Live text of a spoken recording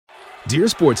Dear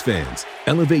sports fans,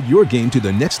 elevate your game to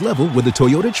the next level with a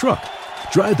Toyota truck.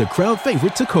 Drive the crowd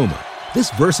favorite Tacoma.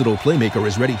 This versatile playmaker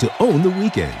is ready to own the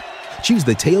weekend. Choose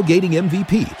the tailgating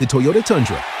MVP, the Toyota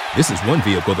Tundra. This is one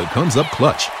vehicle that comes up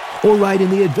clutch. Or ride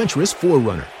in the adventurous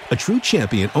 4Runner, a true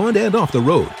champion on and off the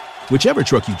road. Whichever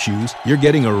truck you choose, you're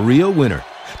getting a real winner.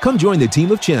 Come join the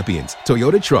team of champions,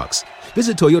 Toyota Trucks.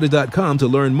 Visit Toyota.com to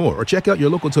learn more or check out your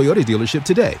local Toyota dealership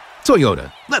today.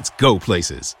 Toyota, let's go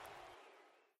places.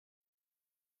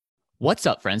 What's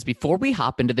up, friends? Before we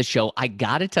hop into the show, I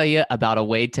got to tell you about a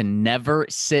way to never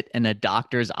sit in a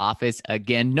doctor's office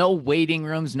again. No waiting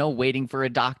rooms, no waiting for a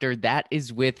doctor. That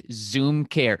is with Zoom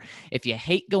Care. If you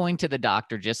hate going to the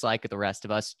doctor, just like the rest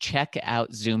of us, check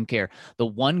out Zoom Care. The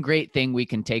one great thing we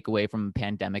can take away from a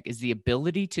pandemic is the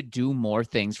ability to do more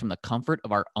things from the comfort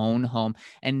of our own home.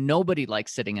 And nobody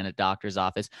likes sitting in a doctor's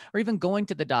office or even going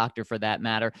to the doctor for that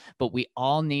matter. But we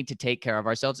all need to take care of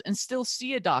ourselves and still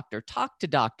see a doctor, talk to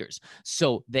doctors.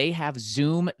 So they have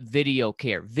Zoom Video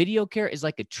Care. Video Care is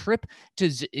like a trip to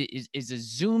is a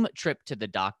Zoom trip to the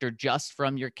doctor just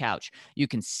from your couch. You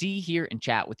can see, hear, and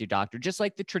chat with your doctor just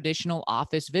like the traditional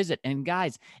office visit. And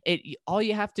guys, all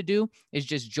you have to do is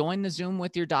just join the Zoom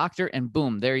with your doctor, and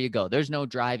boom, there you go. There's no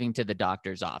driving to the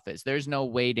doctor's office. There's no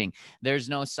waiting. There's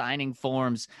no signing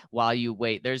forms while you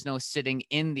wait. There's no sitting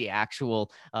in the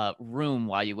actual room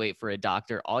while you wait for a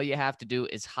doctor. All you have to do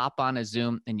is hop on a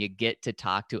Zoom, and you get to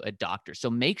talk to a doctor. So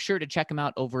make sure to check them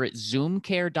out over at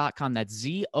zoomcare.com. That's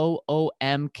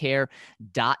ZOOM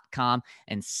care.com,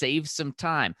 and save some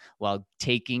time while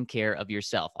taking care of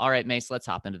yourself. All right, Mace, let's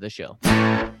hop into the show.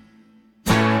 Number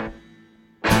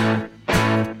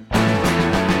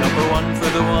one for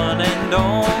the one and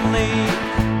only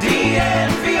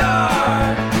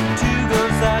DNVR. Two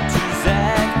goes out to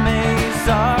Zach Mace,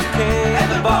 Arcade,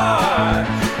 and the bar.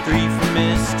 Three for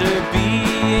Mr. B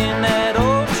in that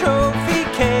old trophy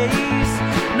case.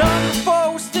 Number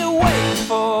four, we're still waiting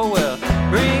for, well,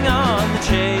 bring on the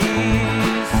chase.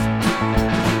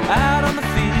 Out on the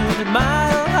field at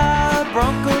Mile High,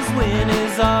 Broncos win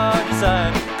is our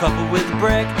desire. Couple with a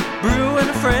break, brew and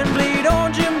a friend, bleed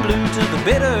orange and blue to the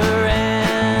bitter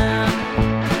end.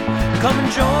 Come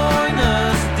and join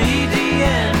us,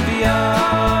 DNVR.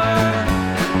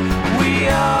 We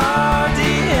are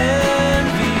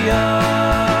DNVR.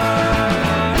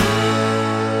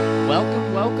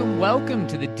 Welcome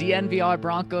to the DNVR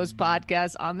Broncos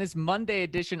podcast. On this Monday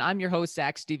edition, I'm your host,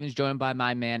 Zach Stevens, joined by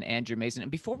my man, Andrew Mason.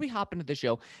 And before we hop into the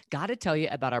show, got to tell you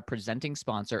about our presenting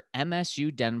sponsor,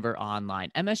 MSU Denver Online.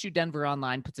 MSU Denver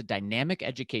Online puts a dynamic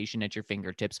education at your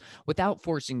fingertips without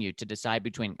forcing you to decide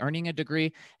between earning a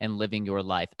degree and living your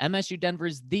life. MSU Denver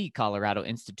is the Colorado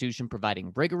institution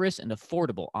providing rigorous and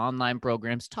affordable online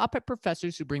programs taught by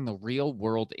professors who bring the real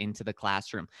world into the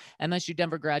classroom. MSU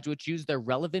Denver graduates use their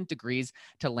relevant degrees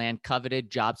to land coveted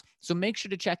jobs. So make sure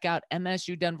to check out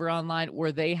MSU Denver Online,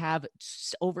 where they have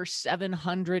over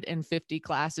 750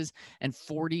 classes and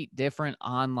 40 different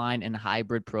online and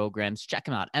hybrid programs. Check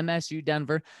them out. MSU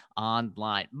Denver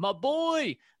Online. My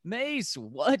boy, Mace,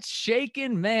 what's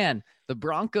shaking, man? The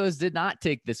Broncos did not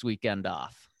take this weekend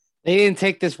off. They didn't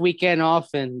take this weekend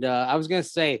off. And I was going to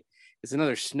say, it's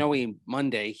another snowy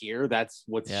Monday here. That's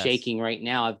what's shaking right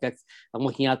now. I'm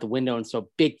looking out the window, and so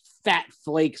big fat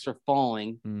flakes are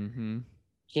falling. Mm-hmm.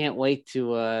 Can't wait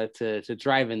to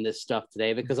drive in this stuff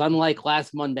today, because unlike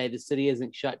last Monday, the city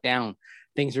isn't shut down.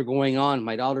 Things are going on.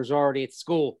 My daughter's already at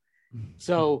school.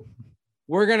 So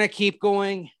we're going to keep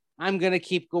going. I'm going to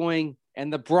keep going.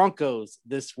 And the Broncos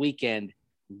this weekend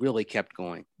really kept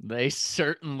going. They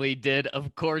certainly did.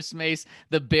 Of course, Mace,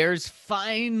 the Bears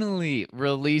finally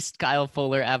released Kyle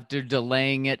Fuller after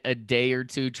delaying it a day or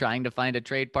two, trying to find a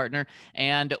trade partner.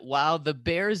 And while the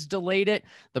Bears delayed it,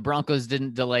 the Broncos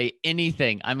didn't delay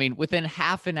anything. I mean, within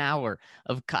half an hour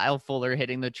of Kyle Fuller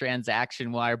hitting the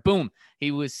transaction wire, boom,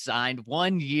 he was signed.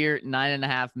 1 year,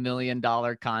 $9.5 million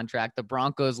contract. The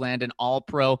Broncos land an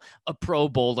all-pro, a Pro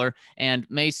Bowler, and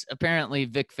Mace, apparently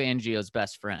Vic Fangio's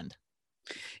best friend.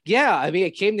 Yeah, I mean,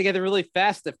 it came together really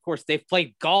fast. Of course, they've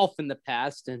played golf in the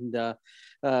past, and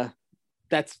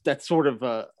that's sort of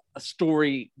a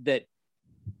story that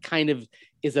kind of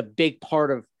is a big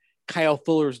part of Kyle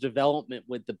Fuller's development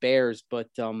with the Bears. But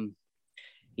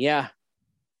yeah,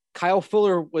 Kyle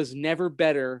Fuller was never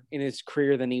better in his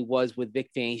career than he was with Vic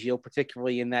Fangio,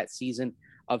 particularly in that season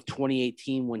of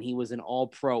 2018 when he was an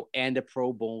All-Pro and a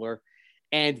Pro Bowler.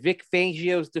 And Vic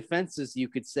Fangio's defenses, you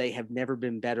could say, have never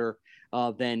been better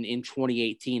than in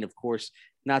 2018. Of course,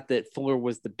 not that Fuller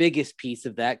was the biggest piece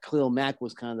of that. Khalil Mack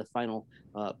was kind of the final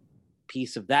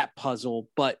piece of that puzzle,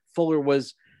 but Fuller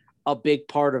was a big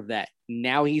part of that.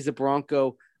 Now he's a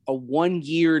Bronco. a 1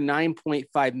 year,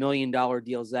 $9.5 million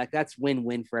deal, Zach. That's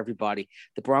win-win for everybody.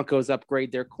 The Broncos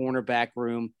upgrade their cornerback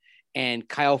room, and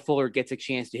Kyle Fuller gets a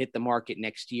chance to hit the market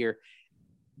next year.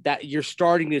 That you're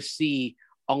starting to see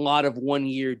a lot of 1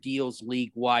 year deals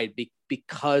league wide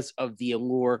because of the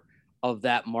allure of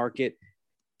that market.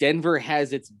 Denver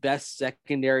has its best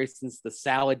secondary since the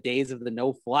salad days of the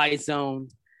no-fly zone,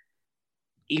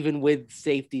 even with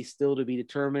safety still to be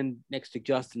determined next to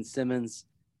Justin Simmons.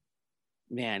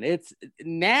 Man, it's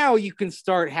now you can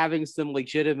start having some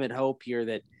legitimate hope here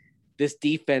that this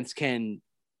defense can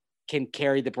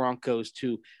carry the Broncos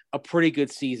to a pretty good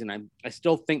season. I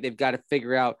still think they've got to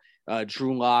figure out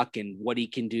Drew Lock and what he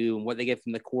can do and what they get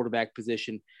from the quarterback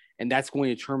position, and that's going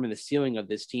to determine the ceiling of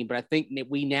this team. But I think that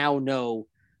we now know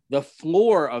the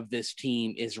floor of this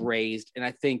team is raised, and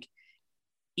I think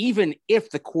even if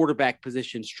the quarterback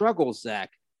position struggles,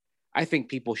 Zach, I think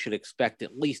people should expect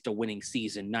at least a winning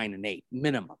season, 9-8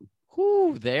 minimum.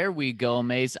 Whew, there we go,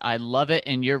 Mace. I love it.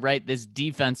 And you're right. This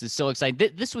defense is so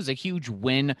exciting. This was a huge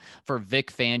win for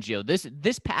Vic Fangio.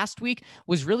 This past week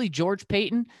was really George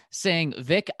Paton saying,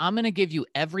 Vic, I'm going to give you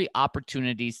every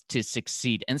opportunity to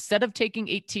succeed. Instead of taking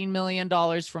 $18 million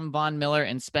from Von Miller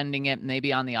and spending it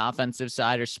maybe on the offensive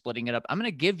side or splitting it up, I'm going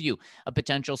to give you a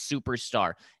potential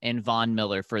superstar in Von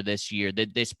Miller for this year,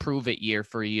 this prove it year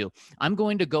for you. I'm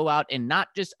going to go out and not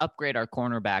just upgrade our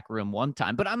cornerback room one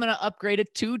time, but I'm going to upgrade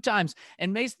it 2 times.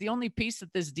 And Mace, the only piece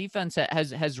that this defense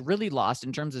has really lost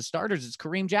in terms of starters is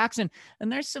Kareem Jackson.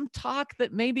 And there's some talk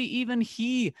that maybe even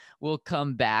he will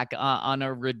come back on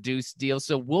a reduced deal.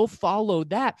 So we'll follow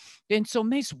that. And so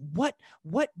Mace, what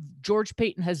George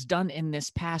Paton has done in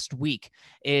this past week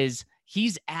is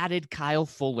he's added Kyle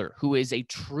Fuller, who is a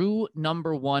true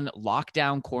number 1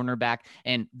 lockdown cornerback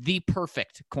and the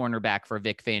perfect cornerback for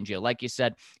Vic Fangio. Like you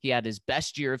said, he had his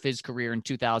best year of his career in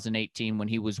 2018 when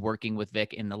he was working with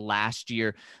Vic. In the last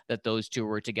year that those two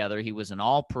were together, he was an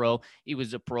all-pro. He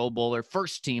was a Pro Bowler,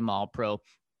 first team all-pro.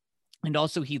 And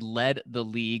also he led the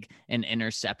league in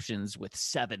interceptions with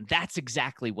 7. That's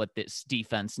exactly what this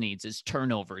defense needs is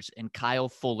turnovers. And Kyle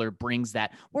Fuller brings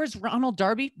that, whereas Ronald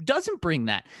Darby doesn't bring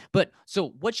that. But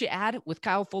so what you add with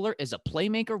Kyle Fuller is a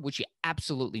playmaker, which you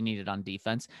absolutely needed on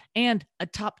defense, and a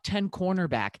top 10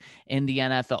 cornerback in the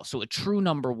NFL. So a true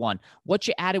number 1. What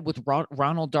you added with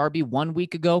Ronald Darby 1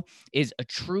 week ago is a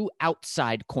true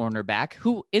outside cornerback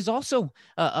who is also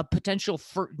a potential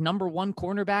number 1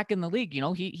 cornerback in the league. You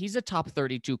know, he's a top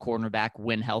 32 cornerback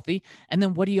when healthy. And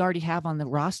then what do you already have on the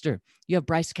roster? You have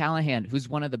Bryce Callahan, who's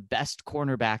one of the best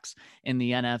cornerbacks in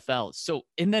the NFL. So,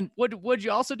 and then what'd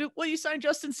you also do? Well, you signed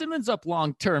Justin Simmons up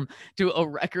long-term to a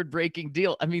record-breaking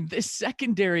deal. I mean, this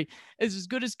secondary is as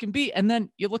good as can be. And then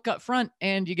you look up front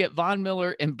and you get Von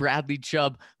Miller and Bradley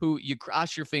Chubb, who you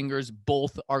cross your fingers,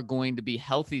 both are going to be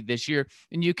healthy this year.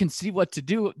 And you can see what to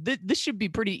do. This should be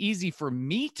pretty easy for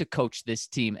me to coach this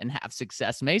team and have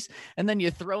success, Mace. And then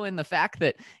you throw in the fact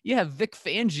that you have Vic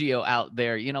Fangio out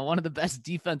there, you know, one of the best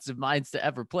defensive minds to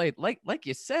ever play. Like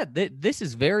you said, this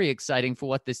is very exciting for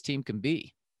what this team can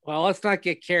be. Well, let's not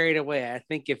get carried away. I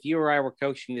think if you or I were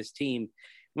coaching this team,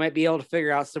 we might be able to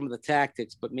figure out some of the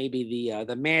tactics, but maybe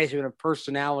the management of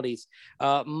personalities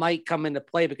might come into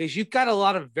play because you've got a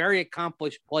lot of very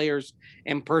accomplished players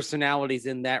and personalities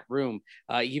in that room.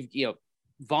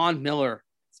 Von Miller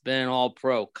been an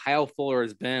all-pro. Kyle Fuller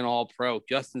has been an all-pro.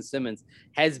 Justin Simmons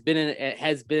has been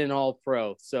an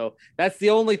all-pro. So that's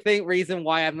the only reason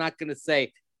why I'm not going to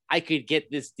say I could get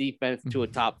this defense to a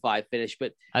top 5 finish.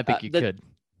 But I think you could.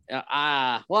 Well,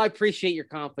 I appreciate your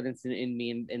confidence in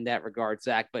me in that regard,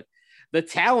 Zach. But the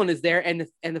talent is there, and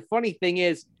the funny thing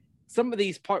is, some of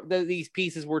these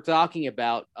pieces we're talking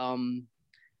about,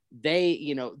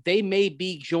 they may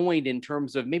be joined in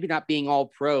terms of maybe not being all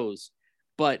pros,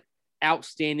 but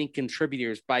outstanding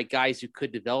contributors by guys who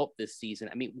could develop this season.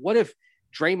 I mean, what if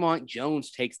Draymond Jones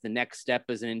takes the next step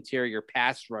as an interior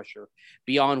pass rusher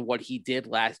beyond what he did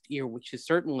last year, which is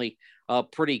certainly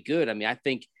pretty good. I mean, I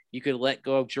think you could let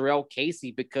go of Jarrell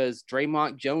Casey because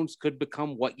Draymond Jones could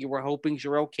become what you were hoping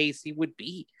Jarrell Casey would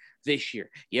be this year.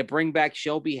 You bring back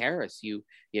Shelby Harris. You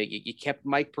kept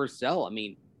Mike Purcell. I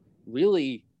mean,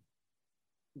 really,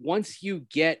 once you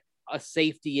get a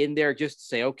safety in there, just to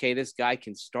say, okay, this guy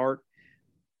can start.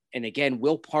 And again,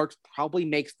 Will Parks probably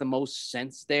makes the most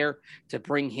sense there to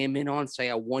bring him in on, say,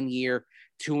 a 1 year,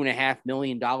 $2.5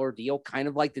 million deal, kind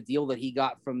of like the deal that he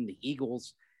got from the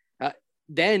Eagles.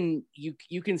 Then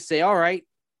you can say, all right,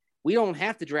 we don't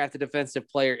have to draft a defensive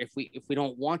player if we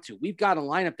don't want to. We've got a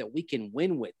lineup that we can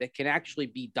win with that can actually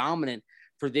be dominant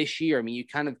for this year. I mean, you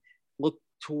kind of look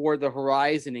toward the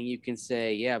horizon and you can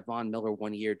say, yeah, Von Miller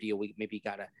 1 year deal. We maybe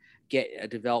got to get a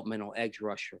developmental edge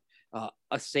rusher,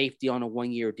 a safety on a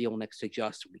 1-year deal next to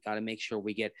Justin. We got to make sure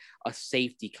we get a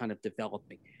safety kind of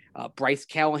developing. Bryce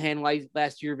Callahan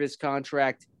last year of his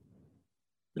contract.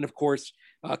 And of course,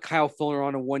 Kyle Fuller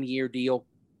on a 1-year deal.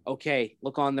 Okay,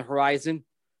 look on the horizon.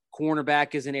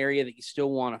 Cornerback is an area that you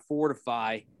still want to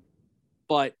fortify,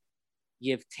 but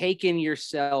you've taken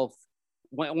yourself,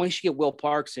 once you get Will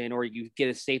Parks in or you get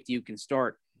a safety you can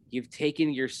start, you've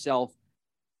taken yourself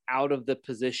out of the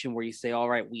position where you say, all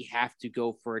right, we have to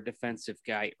go for a defensive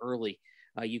guy early.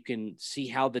 You can see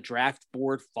how the draft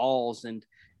board falls and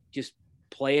just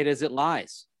play it as it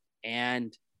lies.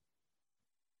 And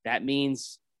that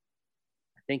means,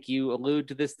 I think you allude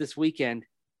to this weekend,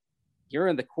 you're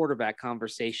in the quarterback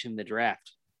conversation in the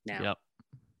draft now.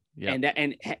 Yep.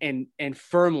 And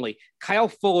firmly, Kyle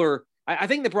Fuller, I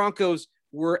think the Broncos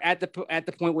were at the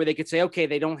point where they could say, okay,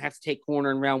 they don't have to take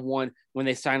corner in round 1 when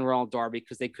they sign Ronald Darby,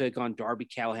 because they could have gone Darby,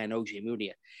 Callahan, OJ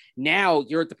Mudia. Now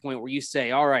you're at the point where you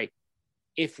say, all right,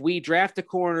 if we draft a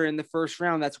corner in the first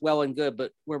round, that's well and good,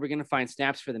 but where are we going to find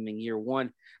snaps for them in year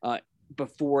 1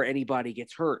 before anybody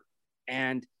gets hurt?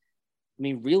 And I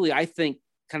mean, really, I think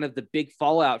kind of the big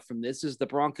fallout from this is the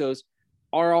Broncos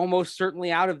are almost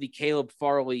certainly out of the Caleb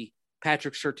Farley,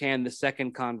 Patrick Surtain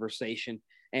II conversation,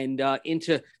 and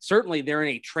into, certainly they're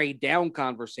in a trade down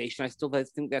conversation. I still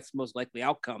think that's the most likely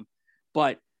outcome,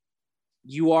 but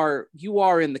you are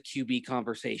in the QB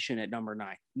conversation at number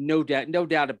 9. No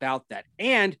doubt about that.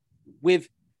 And with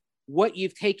what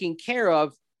you've taken care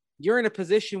of, you're in a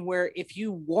position where if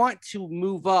you want to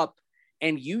move up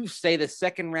and you say the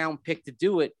second round pick to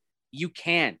do it, you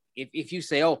can. If you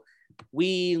say, oh,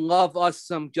 we love us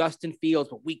some Justin Fields,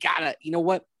 but we gotta, you know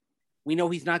what? We know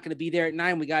he's not going to be there at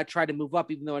 9. We got to try to move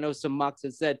up, even though I know some mocks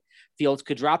have said Fields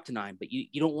could drop to 9, but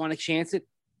you don't want to chance it.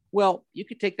 Well, you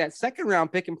could take that second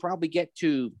round pick and probably get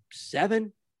to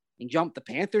 7 and jump the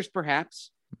Panthers,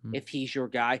 perhaps, if he's your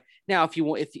guy. Now,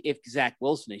 if Zach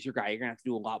Wilson is your guy, you're going to have to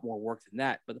do a lot more work than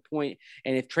that. But the point,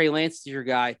 and if Trey Lance is your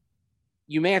guy,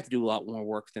 you may have to do a lot more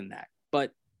work than that.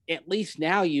 But at least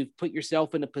now you've put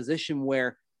yourself in a position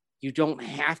where you don't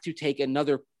have to take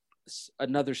another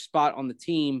spot on the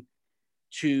team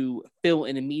to fill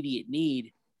an immediate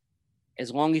need.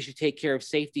 As long as you take care of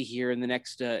safety here in the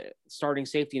next starting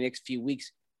safety in the next few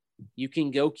weeks, you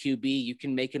can go QB. You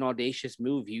can make an audacious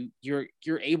move. You're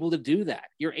able to do that.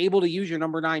 You're able to use your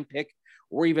number 9 pick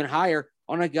or even higher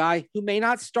on a guy who may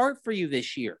not start for you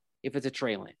this year if it's a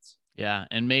Trey Lance. Yeah.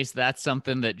 And Mace, that's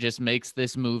something that just makes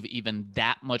this move even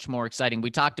that much more exciting.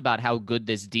 We talked about how good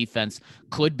this defense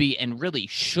could be and really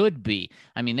should be.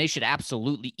 I mean, they should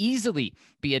absolutely easily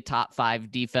be a top 5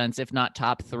 defense, if not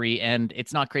top 3. And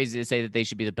it's not crazy to say that they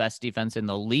should be the best defense in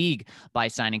the league by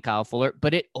signing Kyle Fuller,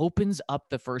 but it opens up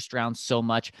the first round so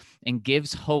much and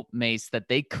gives hope, Mace, that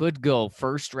they could go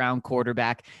first round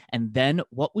quarterback. And then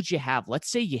what would you have? Let's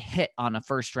say you hit on a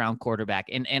first round quarterback.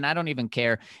 And I don't even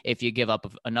care if you give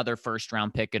up another first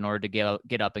round pick in order to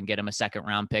get up and get him a second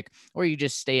round pick, or you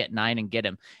just stay at 9 and get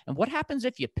him. And what happens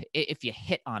if you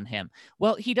hit on him?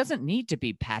 Well, he doesn't need to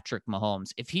be Patrick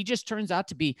Mahomes. If he just turns out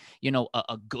to be,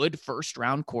 a good first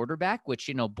round quarterback, which,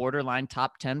 borderline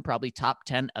top 10, probably top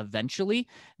 10 eventually,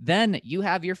 then you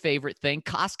have your favorite thing,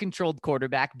 cost controlled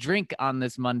quarterback drink on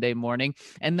this Monday morning.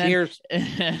 And then, Cheers.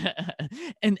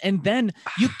 and then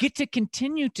you get to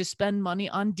continue to spend money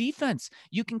on defense.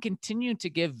 You can continue to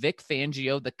give Vic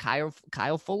Fangio the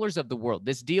Kyle Fullers of the world.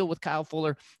 This deal with Kyle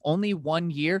Fuller, only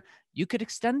 1 year. You could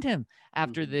extend him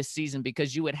after this season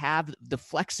because you would have the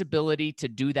flexibility to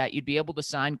do that. You'd be able to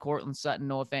sign Courtland Sutton,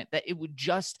 Noah Fant. That it would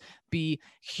just be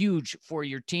huge for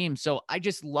your team. So I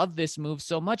just love this move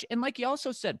so much. And like you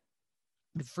also said,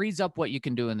 it frees up what you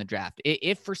can do in the draft.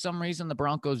 If for some reason the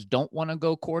Broncos don't want to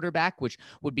go quarterback, which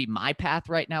would be my path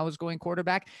right now is going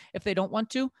quarterback. If they don't want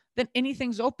to, then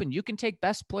anything's open. You can take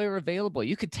best player available.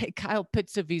 You could take Kyle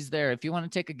Pitts if he's there. If you want to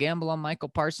take a gamble on Michael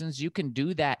Parsons, you can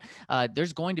do that.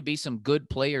 There's going to be some good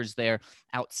players there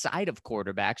outside of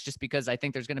quarterbacks, just because I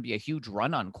think there's going to be a huge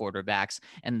run on quarterbacks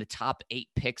and the top 8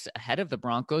 picks ahead of the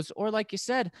Broncos. Or like you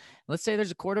said, let's say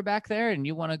there's a quarterback there and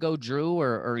you want to go Drew,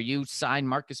 or you sign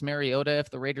Marcus Mariota if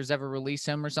the Raiders ever release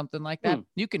him or something like that.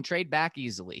 You can trade back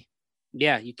easily.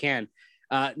 Yeah, you can.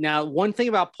 Now, one thing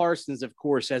about Parsons, of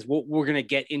course, as we're going to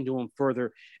get into him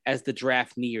further as the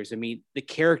draft nears. I mean, the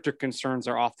character concerns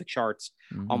are off the charts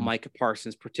on Micah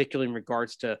Parsons, particularly in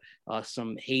regards to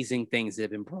some hazing things that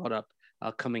have been brought up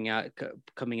coming out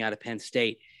of Penn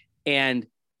State. And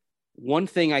one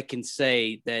thing I can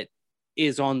say that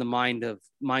is on the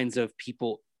minds of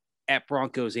people at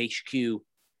Broncos HQ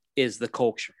is the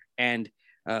culture. And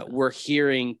We're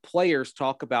hearing players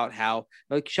talk about how,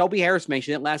 like Shelby Harris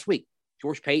mentioned it last week,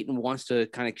 George Paton wants to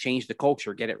kind of change the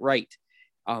culture, get it right.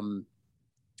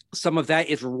 Some of that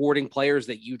is rewarding players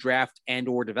that you draft and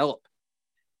or develop.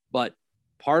 But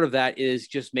part of that is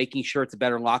just making sure it's a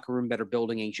better locker room, better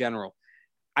building in general.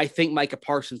 I think Micah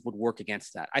Parsons would work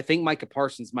against that. I think Micah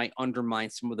Parsons might undermine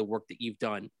some of the work that you've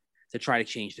done to try to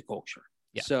change the culture.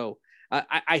 Yeah. So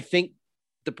I think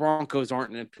the Broncos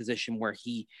aren't in a position where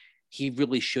he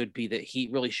really should be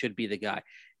the guy.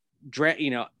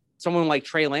 Someone like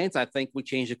Trey Lance, I think would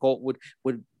change the culture,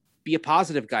 would be a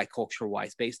positive guy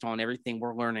culture-wise based on everything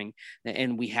we're learning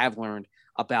and we have learned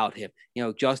about him.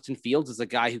 Justin Fields is a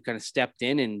guy who kind of stepped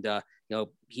in and,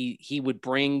 he would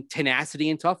bring tenacity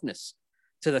and toughness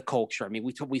to the culture. I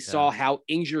mean, we saw how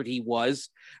injured he was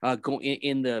going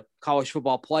in the college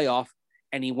football playoff,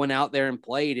 and he went out there and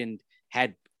played and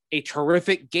had a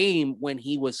terrific game when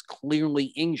he was clearly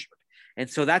injured. And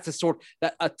so that's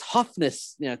a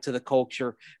toughness to the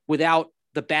culture without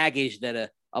the baggage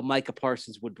that a Micah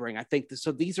Parsons would bring. I think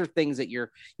so. These are things that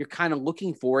you're kind of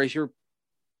looking for as you're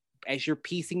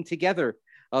piecing together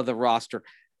the roster.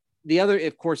 The other,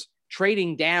 of course,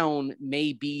 trading down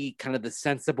may be kind of the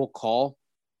sensible call.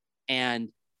 And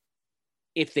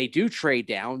if they do trade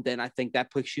down, then I think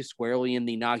that puts you squarely in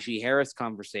the Najee Harris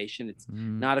conversation. It's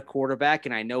not a quarterback.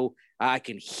 And I know I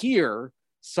can hear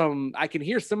some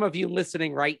of you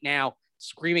listening right now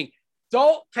screaming,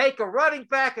 "Don't take a running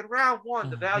back in round one.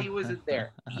 The value isn't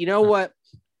there." You know what?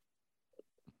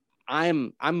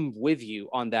 I'm with you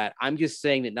on that. I'm just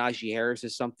saying that Najee Harris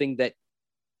is something that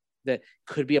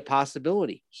could be a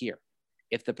possibility here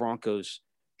if the Broncos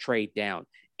trade down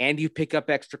and you pick up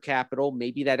extra capital.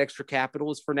 Maybe that extra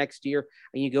capital is for next year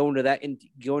and you go into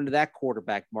that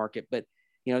quarterback market. But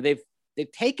they've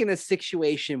taken a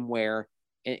situation where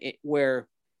they were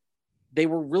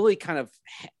really kind of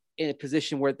in a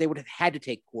position where they would have had to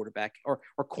take quarterback or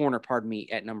corner,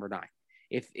 at number 9.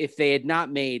 If they had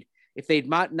not made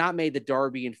the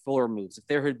Darby and Fuller moves, if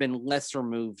there had been lesser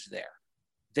moves there,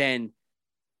 then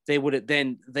they would have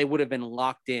been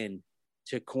locked in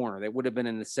to corner. That would have been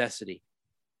a necessity,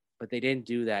 but they didn't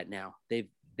do that. Now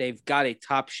they've got a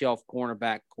top shelf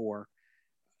cornerback core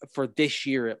for this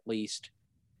year at least.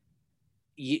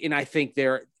 And I think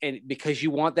because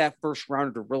you want that first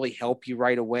rounder to really help you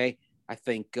right away, I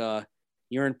think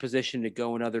you're in position to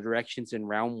go in other directions in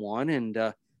round 1.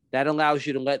 And that allows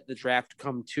you to let the draft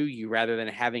come to you rather than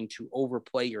having to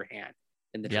overplay your hand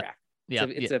in the draft.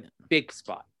 It's a big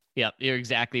spot. Yep, you're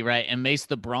exactly right. And Mace,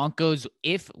 the Broncos,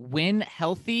 when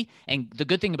healthy, and the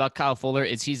good thing about Kyle Fuller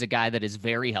is he's a guy that is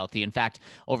very healthy. In fact,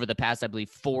 over the past, I believe,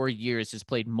 4 years, has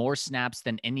played more snaps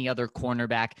than any other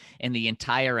cornerback in the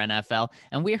entire NFL.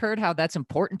 And we heard how that's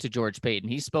important to George Paton.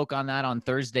 He spoke on that on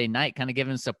Thursday night, kind of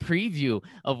giving us a preview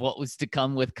of what was to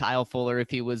come with Kyle Fuller if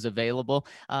he was available.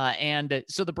 And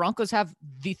so the Broncos have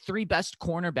the 3 best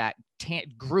cornerback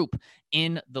group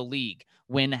in the league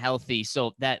when healthy.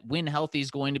 So that when healthy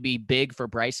is going to be big for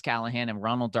Bryce Callahan and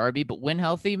Ronald Darby. But when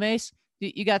healthy, Mace,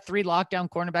 you got 3 lockdown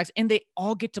cornerbacks, and they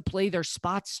all get to play their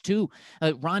spots too.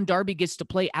 Ron Darby gets to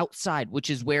play outside, which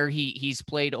is where he's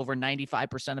played over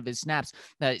 95% of his snaps.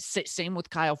 Same with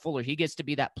Kyle Fuller. He gets to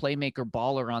be that playmaker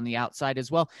baller on the outside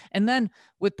as well. And then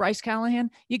with Bryce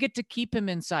Callahan, you get to keep him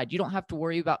inside. You don't have to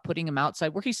worry about putting him outside,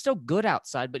 where he's still good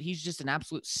outside, but he's just an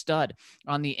absolute stud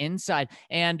on the inside.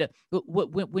 And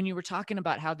when you were talking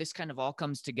about how this kind of all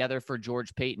comes together for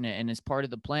George Paton and is part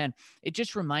of the plan, it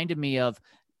just reminded me of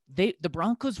the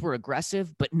Broncos were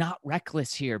aggressive, but not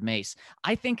reckless here, Mace.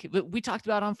 I think we talked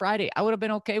about on Friday, I would have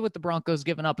been okay with the Broncos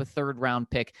giving up a 3rd-round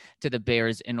pick to the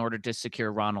Bears in order to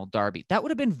secure Ronald Darby. That would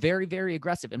have been very, very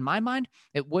aggressive. In my mind,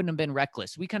 it wouldn't have been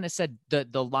reckless. We kind of said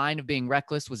the line of being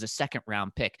reckless was a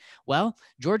 2nd-round pick. Well,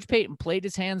 George Paton played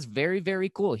his hands very, very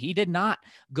cool. He did not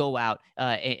go out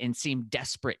and seem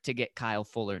desperate to get Kyle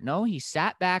Fuller. No, he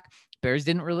sat back. Bears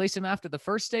didn't release him after the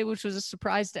first day, which was a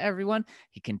surprise to everyone.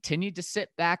 He continued to sit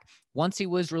back. Once he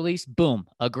was released, boom,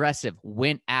 aggressive,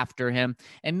 went after him.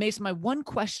 And Mace, my one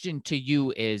question to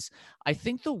you is, I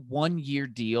think the 1-year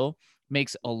deal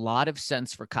makes a lot of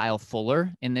sense for Kyle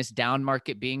Fuller in this down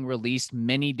market being released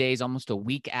many days, almost a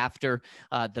week after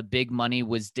the big money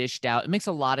was dished out. It makes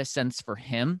a lot of sense for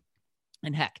him.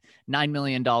 And heck, $9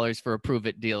 million for a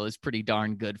prove-it deal is pretty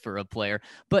darn good for a player.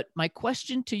 But my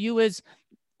question to you is,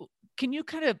 can you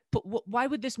kind of why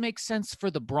would this make sense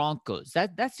for the Broncos?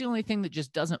 That's the only thing that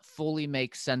just doesn't fully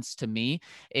make sense to me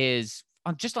is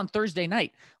just on Thursday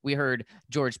night, we heard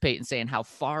George Paton saying how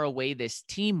far away this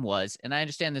team was. And I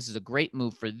understand this is a great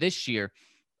move for this year.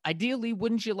 Ideally,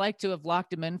 wouldn't you like to have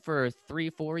locked him in for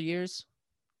 3-4 years?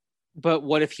 But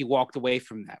what if he walked away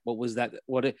from that? What was that?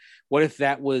 What if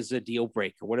that was a deal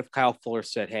breaker? What if Kyle Fuller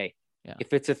said, hey,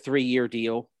 if it's a 3-year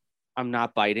deal, I'm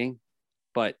not biting,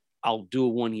 but I'll do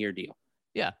a 1-year deal.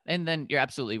 Yeah. And then you're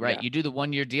absolutely right. Yeah. You do the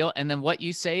 1-year deal. And then what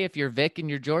you say, if you're Vic and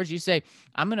you're George, you say,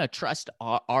 I'm going to trust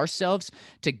ourselves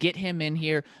to get him in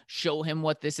here, show him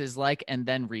what this is like, and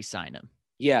then re-sign him.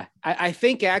 Yeah. I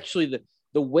think actually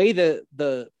the way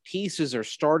the pieces are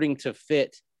starting to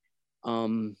fit,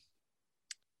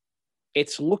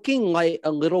 it's looking like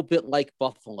a little bit like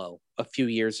Buffalo a few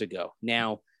years ago.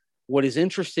 Now, what is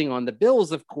interesting on the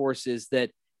Bills, of course, is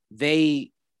that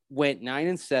they went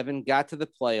 9-7, got to the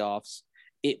playoffs.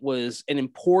 It was an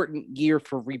important year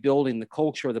for rebuilding the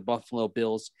culture of the Buffalo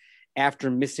Bills after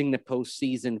missing the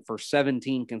postseason for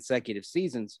 17 consecutive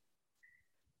seasons.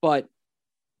 But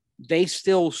they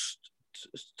still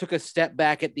took a step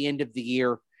back at the end of the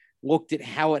year, looked at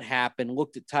how it happened,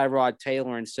 looked at Tyrod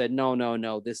Taylor and said,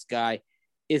 no, this guy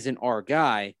isn't our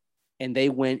guy. And they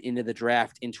went into the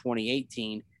draft in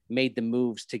 2018, made the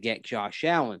moves to get Josh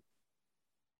Allen.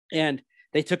 And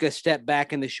they took a step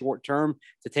back in the short term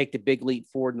to take the big leap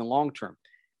forward in the long term.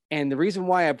 And the reason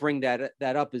why I bring that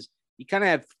up is you kind of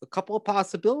have a couple of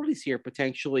possibilities here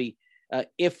potentially.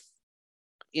 If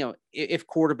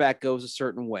quarterback goes a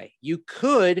certain way, you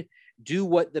could do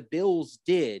what the Bills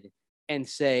did and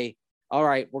say, all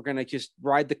right, we're going to just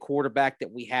ride the quarterback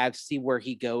that we have, see where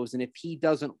he goes. And if he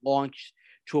doesn't launch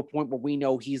to a point where we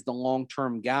know he's the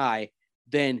long-term guy,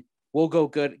 then we'll go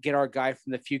get our guy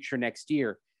from the future next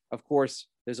year. Of course,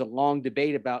 there's a long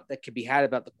debate that could be had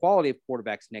about the quality of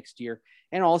quarterbacks next year.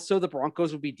 And also the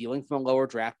Broncos would be dealing from a lower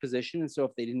draft position. And so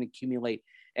if they didn't accumulate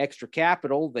extra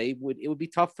capital, it would be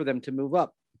tough for them to move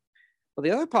up. But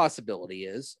the other possibility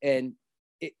is, and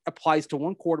it applies to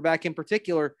one quarterback in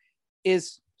particular,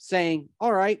 is saying,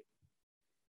 all right,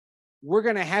 we're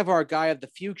going to have our guy of the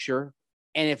future.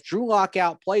 And if Drew Lock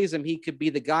outplays him, he could be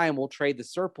the guy and we'll trade the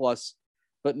surplus.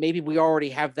 But maybe we already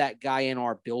have that guy in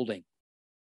our building.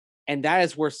 And that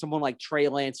is where someone like Trey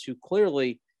Lance, who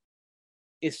clearly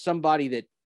is somebody that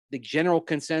the general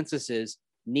consensus is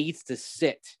needs to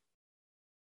sit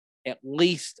at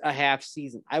least a half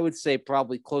season. I would say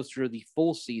probably closer to the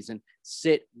full season,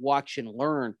 sit, watch, and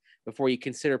learn before you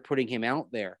consider putting him out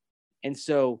there. And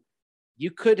so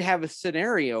you could have a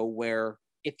scenario where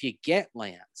if you get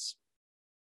Lance,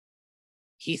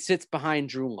 he sits behind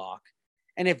Drew Lock.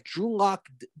 And if Drew Lock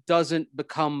doesn't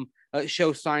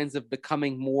show signs of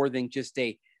becoming more than just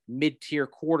a mid-tier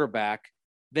quarterback,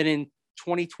 then in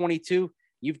 2022,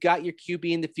 you've got your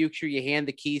QB in the future. You hand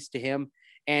the keys to him,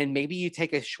 and maybe you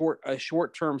take a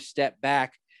short-term step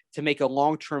back to make a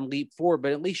long-term leap forward.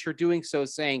 But at least you're doing so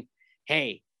saying,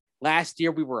 hey, last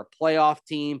year we were a playoff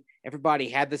team. Everybody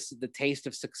had the taste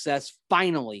of success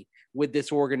finally with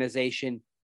this organization.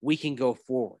 We can go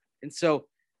forward. And so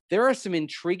there are some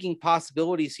intriguing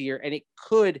possibilities here, and it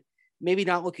could maybe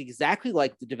not look exactly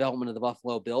like the development of the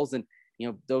Buffalo Bills. And,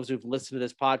 those who've listened to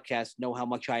this podcast know how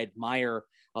much I admire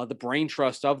the brain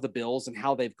trust of the Bills and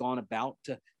how they've gone about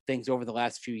things over the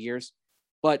last few years.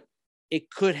 But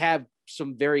it could have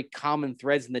some very common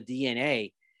threads in the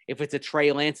DNA. If it's a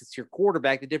Trey Lance, it's your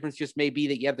quarterback. The difference just may be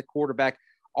that you have the quarterback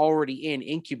already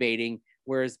incubating,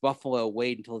 whereas Buffalo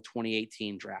waited until the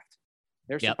 2018 draft.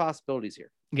 There's some possibilities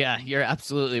here. Yeah, you're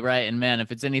absolutely right. And man, if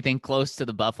it's anything close to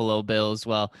the Buffalo Bills,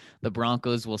 well, the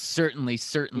Broncos will certainly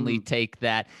take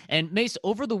that. And Mace,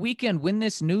 over the weekend when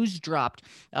this news dropped,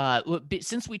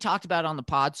 since we talked about it on the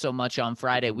pod so much on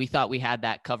Friday, we thought we had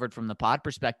that covered from the pod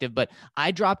perspective. But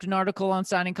I dropped an article on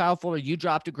signing Kyle Fuller. You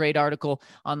dropped a great article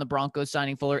on the Broncos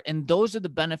signing Fuller. And those are the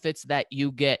benefits that you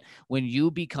get when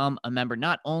you become a member.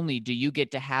 Not only do you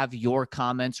get to have your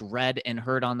comments read and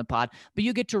heard on the pod, but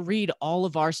you get to read all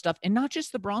of our stuff, and not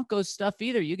just the Broncos stuff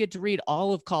either. You get to read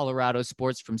all of Colorado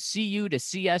sports from CU to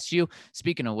CSU.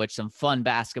 Speaking of which, some fun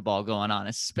basketball going on,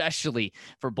 especially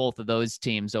for both of those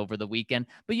teams over the weekend.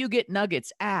 But you get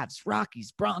Nuggets, Avs,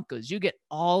 Rockies, Broncos. You get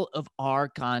all of our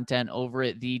content over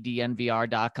at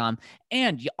thednvr.com.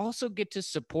 And you also get to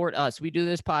support us. We do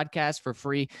this podcast for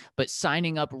free, but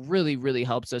signing up really, really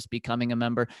helps us becoming a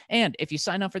member. And if you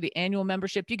sign up for the annual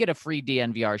membership, you get a free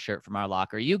DNVR shirt from our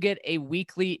locker. You get a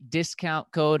weekly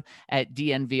discount code at DNVR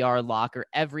DNVR locker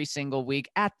every single week.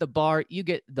 At the bar, you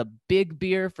get the big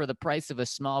beer for the price of a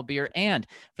small beer. And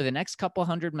for the next couple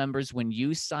hundred members, when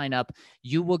you sign up,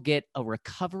 you will get a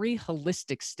recovery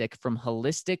holistic stick from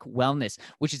Holistic Wellness,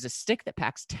 which is a stick that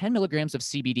packs 10 milligrams of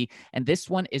CBD. And this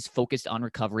one is focused on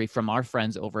recovery from our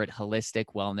friends over at Holistic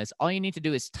Wellness. All you need to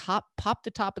do is pop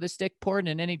the top of the stick, pour it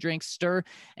in any drink, stir,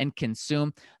 and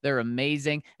consume. They're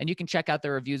amazing. And you can check out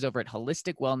their reviews over at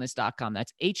holisticwellness.com.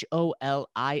 That's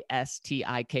HOLISTIK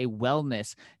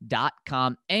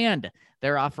wellness.com. And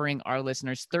they're offering our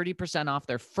listeners 30% off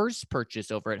their first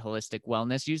purchase over at Holistic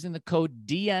Wellness using the code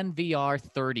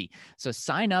DNVR30. So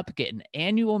sign up, get an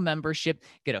annual membership,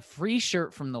 get a free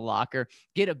shirt from the locker,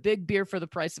 get a big beer for the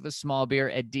price of a small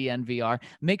beer at DNVR.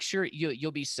 Make sure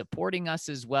you'll be supporting us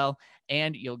as well,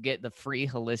 and you'll get the free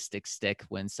holistic stick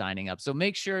when signing up. So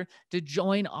make sure to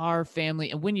join our family.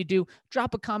 And when you do,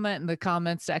 drop a comment in the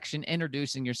comment section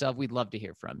introducing yourself. We'd love to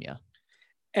hear from you.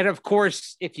 And of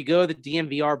course, if you go to the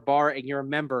DNVR bar and you're a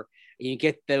member and you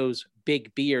get those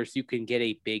big beers, you can get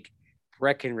a big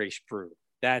Breckenridge brew.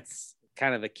 That's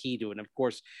kind of the key to it. And of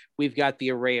course, we've got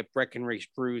the array of Breckenridge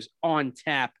brews on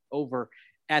tap over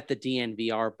at the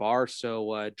DNVR bar.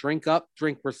 So drink up,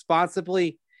 drink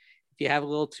responsibly. If you have a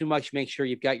little too much, make sure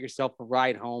you've got yourself a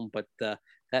ride home. But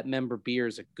that member beer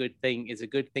is a good thing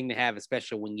to have,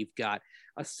 especially when you've got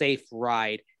a safe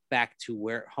ride back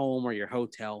to home or your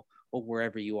hotel or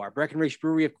wherever you are. Breckenridge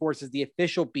Brewery, of course, is the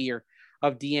official beer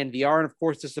of DNVR. And of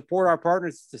course, to support our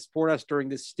partners, to support us during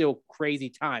this still crazy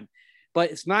time.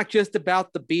 But it's not just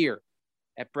about the beer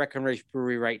at Breckenridge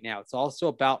Brewery right now. It's also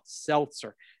about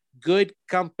seltzer. Good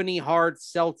company hard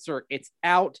seltzer. It's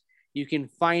out. You can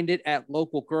find it at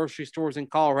local grocery stores in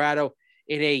Colorado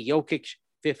in a Jokic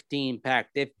 15-pack.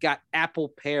 They've got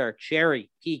apple, pear,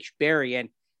 cherry, peach, berry, and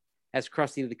as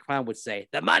Krusty the Clown would say,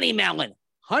 the money melon,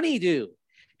 honeydew.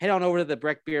 Head on over to the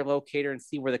Breck Beer Locator and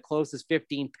see where the closest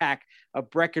 15-pack of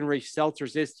Breckenridge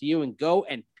seltzers is to you, and go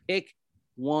and pick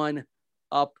one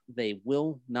up. They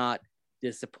will not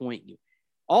disappoint you.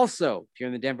 Also, if you're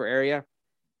in the Denver area,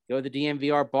 go to the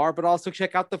DNVR bar, but also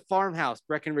check out the Farmhouse,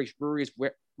 Breckenridge Brewery's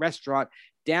restaurant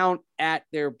down at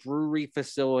their brewery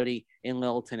facility in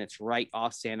Littleton. It's right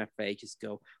off Santa Fe. Just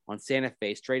go on Santa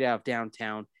Fe straight out of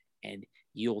downtown, and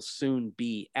you'll soon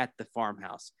be at the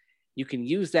Farmhouse. You can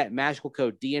use that magical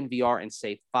code DNVR and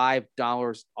save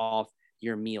 $5 off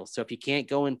your meal. So if you can't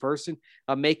go in person,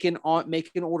 make an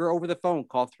order over the phone.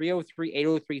 Call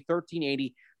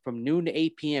 303-803-1380 from noon to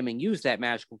 8 p.m. and use that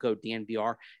magical code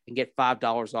DNVR and get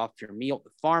 $5 off your meal at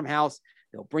the Farmhouse.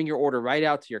 They'll bring your order right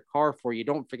out to your car for you.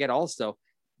 Don't forget also,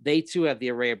 they too have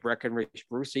the array of Breckenridge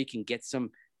brews, so you can get some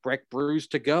Breck brews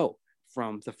to go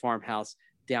from the Farmhouse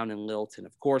down in Littleton.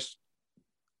 Of course,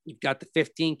 you've got the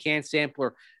 15-can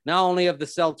sampler, not only of the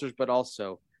seltzers, but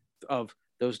also of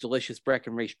those delicious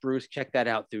Breckenridge brews. Check that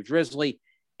out through Drizzly.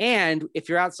 And if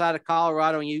you're outside of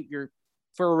Colorado and you're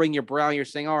furrowing your brow, you're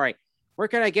saying, all right, where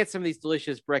can I get some of these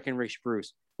delicious Breckenridge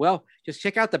brews? Well, just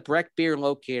check out the Breck Beer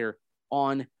Locator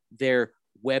on their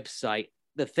website.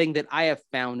 The thing that I have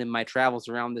found in my travels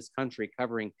around this country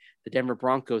covering the Denver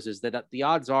Broncos is that the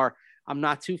odds are I'm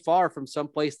not too far from some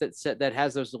place that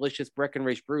has those delicious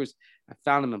Breckenridge brews. I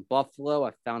found them in Buffalo.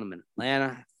 I found them in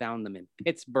Atlanta. I found them in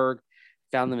Pittsburgh.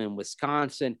 Found them in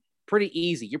Wisconsin. Pretty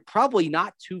easy. You're probably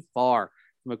not too far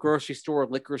from a grocery store,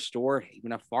 liquor store,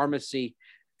 even a pharmacy,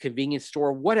 convenience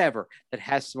store, whatever, that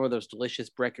has some of those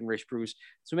delicious Breckenridge brews.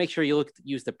 So make sure you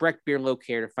use the Breck Beer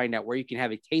Locator to find out where you can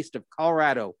have a taste of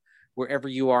Colorado wherever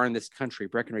you are in this country.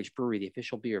 Breckenridge Brewery, the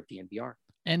official beer of DNVR.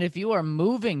 And if you are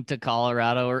moving to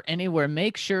Colorado or anywhere,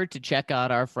 make sure to check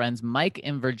out our friends Mike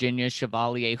and Virginia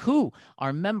Chevalier, who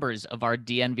are members of our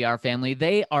DNVR family.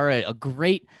 They are a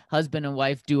great husband and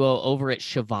wife duo over at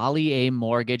Chevalier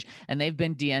Mortgage, and they've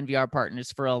been DNVR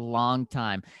partners for a long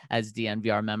time as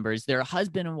DNVR members. They're a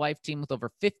husband and wife team with over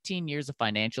 15 years of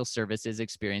financial services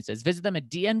experiences. Visit them at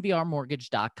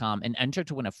dnvrmortgage.com and enter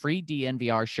to win a free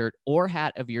DNVR shirt or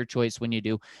hat of your choice when you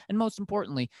do. And most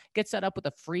importantly, get set up with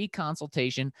a free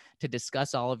consultation to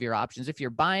discuss all of your options. If you're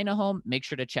buying a home, make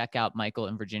sure to check out Michael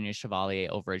and Virginia Chevalier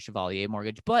over at Chevalier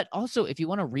Mortgage. But also, if you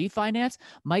want to refinance,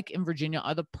 Mike and Virginia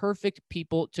are the perfect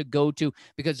people to go to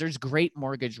because there's great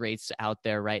mortgage rates out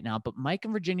there right now. But Mike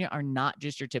and Virginia are not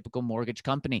just your typical mortgage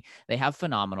company. They have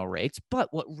phenomenal rates.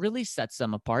 But what really sets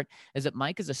them apart is that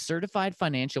Mike is a certified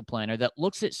financial planner that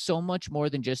looks at so much more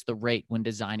than just the rate when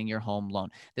designing your home loan.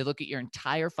 They look at your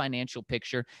entire financial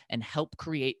picture and help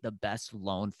create the best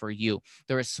loan for you.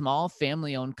 They're a small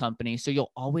family-owned company, so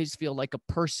you'll always feel like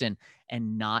a person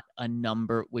and not a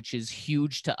number, which is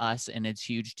huge to us and it's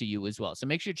huge to you as well. So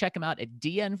make sure you check them out at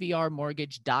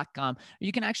dnvrmortgage.com.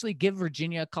 You can actually give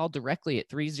Virginia a call directly at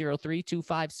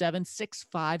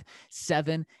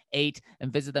 303-257-6578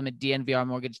 and visit them at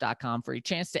dnvrmortgage.com for a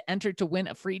chance to enter to win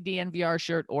a free DNVR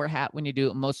shirt or hat when you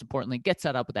do. Most importantly, get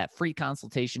set up with that free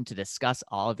consultation to discuss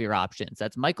all of your options.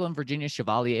 That's Michael and Virginia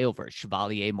Chevalier over at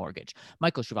Chevalier Mortgage.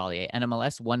 Michael Chevalier,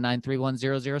 NMLS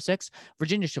 1931006.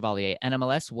 Virginia Chevalier,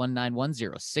 NMLS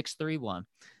 1910631.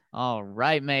 All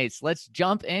right, mates, let's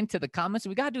jump into the comments.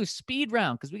 We got to do a speed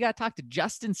round because we got to talk to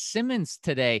Justin Simmons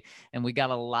today, and we got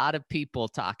a lot of people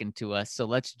talking to us. So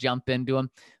let's jump into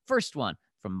them. First one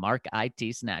from Mark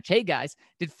IT Snatch. Hey, guys,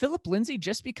 did Philip Lindsay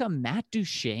just become Matt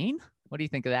Duchene? What do you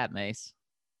think of that, Mace?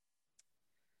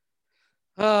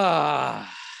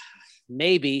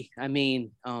 Maybe. I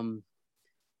mean,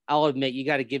 I'll admit you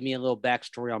got to give me a little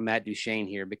backstory on Matt Duchene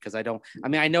here because I know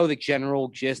the general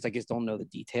gist. I just don't know the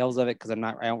details of it because I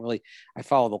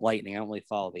follow the Lightning. I don't really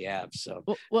follow the Avs. So,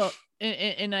 well,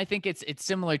 and I think it's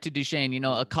similar to Duchene, you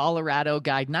know, a Colorado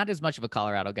guy, not as much of a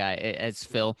Colorado guy as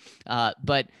Phil,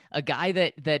 but a guy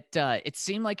that it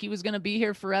seemed like he was going to be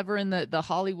here forever in the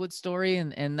Hollywood story.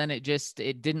 And then it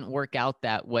didn't work out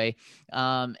that way.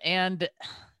 And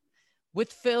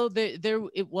with Phil,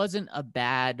 it wasn't a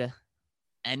bad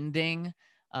ending.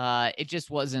 It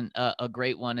just wasn't a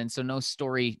great one, and so no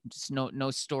story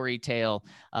tale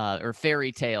or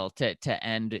fairy tale to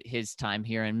end his time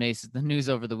here. And Mace, the news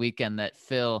over the weekend that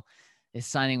Phil is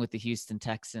signing with the Houston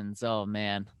Texans. Oh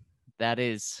man, that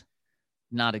is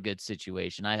not a good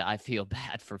situation. I feel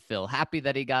bad for Phil. Happy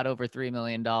that he got over $3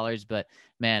 million, but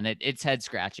man, it's head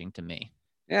scratching to me.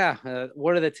 Yeah,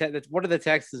 what do the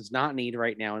Texans not need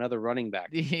right now? Another running back.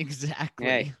 Exactly.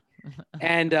 Hey.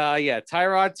 And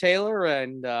Tyrod Taylor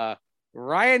and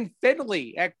Ryan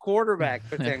Finley at quarterback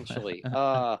potentially.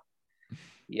 I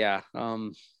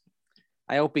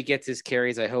hope he gets his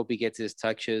carries. I hope he gets his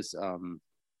touches.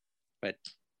 But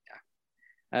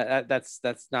yeah,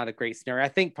 that's not a great scenario. I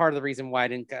think part of the reason why I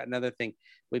didn't get another thing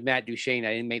with Matt Duchene,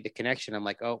 I didn't make the connection. I'm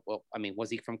like, oh well, I mean,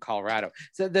 was he from Colorado?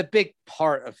 So the big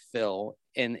part of Phil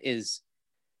is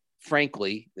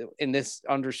frankly, in this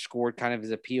underscored kind of his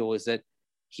appeal is that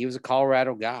he was a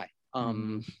Colorado guy,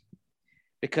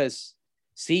 because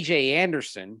CJ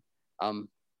Anderson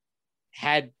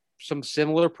had some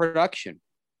similar production.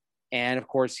 And of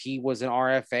course, he was an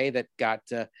RFA that got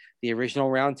the original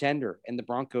round tender, and the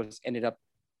Broncos ended up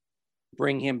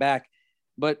bringing him back.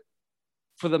 But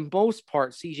for the most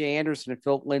part, CJ Anderson and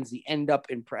Philip Lindsay end up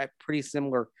in pretty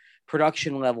similar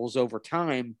production levels over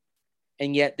time.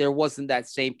 And yet there wasn't that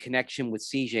same connection with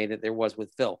CJ that there was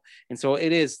with Phil. And so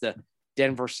it is the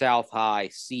Denver South High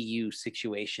CU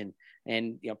situation.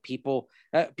 And, you know, people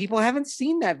haven't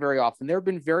seen that very often. There have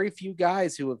been very few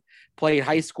guys who have played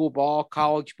high school ball,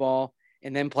 college ball,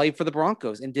 and then played for the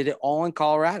Broncos and did it all in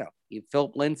Colorado.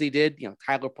 Philip Lindsay did, you know,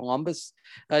 Tyler Columbus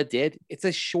did. It's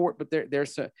a short, but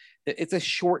it's a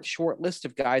short list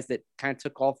of guys that kind of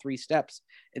took all three steps.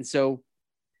 And so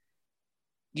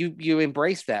you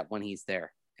embrace that when he's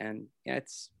there. And yeah,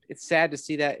 it's sad to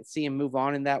see him move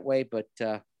on in that way, but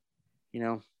you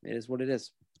know, it is what it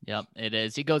is. Yep, it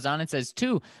is. He goes on and says,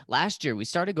 2, last year we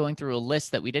started going through a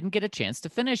list that we didn't get a chance to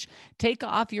finish. Take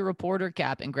off your reporter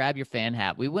cap and grab your fan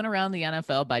hat. We went around the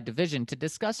NFL by division to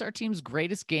discuss our team's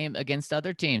greatest game against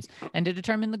other teams and to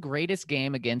determine the greatest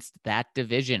game against that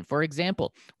division. For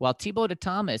example, while Tebow to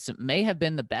Thomas may have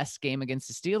been the best game against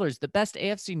the Steelers, the best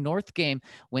AFC North game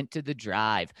went to the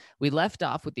Drive. We left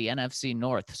off with the NFC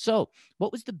North. So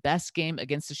what was the best game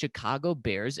against the Chicago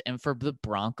Bears and for the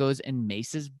Broncos and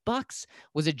Mace's Bucks?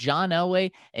 Was it John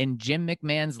Elway and Jim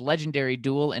McMahon's legendary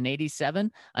duel in '87,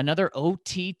 another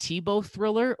OT Tebow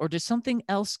thriller, or does something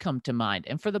else come to mind?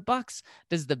 And for the Bucks,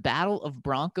 does the battle of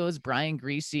Broncos, Brian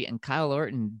Griese and Kyle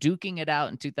Orton duking it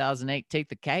out in 2008 take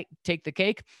the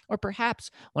cake, or perhaps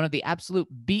one of the absolute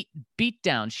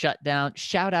beatdown, shutdown,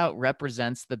 shout out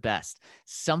represents the best?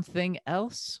 Something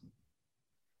else?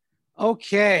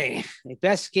 Okay, the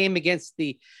best game against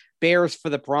the Bears for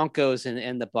the Broncos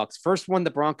and the Bucks. First one,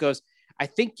 the Broncos. I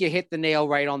think you hit the nail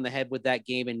right on the head with that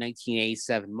game in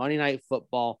 1987, Monday Night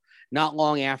Football, not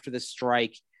long after the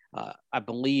strike. I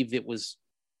believe it was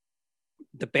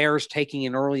the Bears taking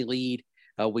an early lead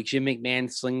with Jim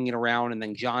McMahon slinging it around and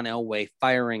then John Elway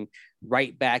firing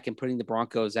right back and putting the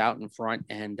Broncos out in front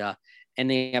and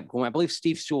ending up going. I believe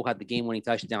Steve Sewell had the game-winning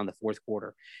touchdown in the fourth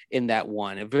quarter in that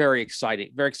one. A very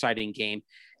exciting game.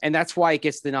 And that's why it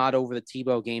gets the nod over the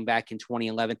Tebow game back in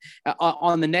 2011.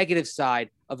 On the negative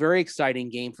side, a very exciting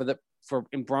game for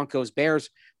in Broncos Bears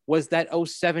was that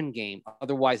 07 game,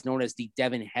 otherwise known as the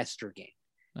Devin Hester game.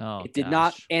 Oh, It did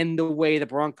not gosh. end the way the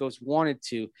Broncos wanted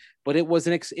to, but it was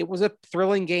it was a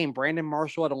thrilling game. Brandon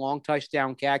Marshall had a long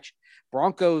touchdown catch.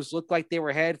 Broncos looked like they were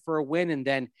ahead for a win, and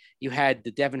then you had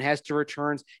the Devin Hester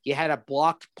returns. You had a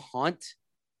blocked punt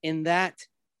in that.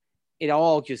 It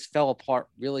all just fell apart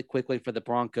really quickly for the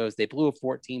Broncos. They blew a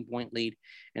 14-point lead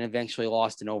and eventually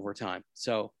lost in overtime.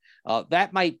 So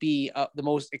that might be the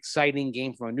most exciting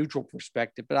game from a neutral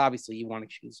perspective, but obviously you want to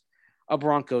choose a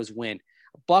Broncos win.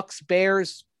 Bucks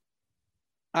Bears,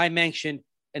 I mentioned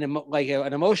an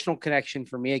emotional connection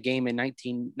for me, a game in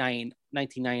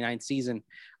 1999 season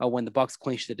when the Bucks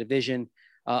clinched the division.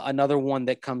 Another one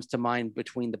that comes to mind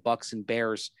between the Bucks and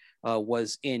Bears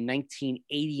was in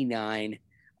 1989.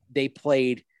 They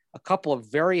played a couple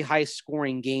of very high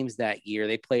scoring games that year.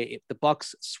 The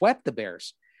Bucks swept the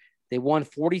Bears. They won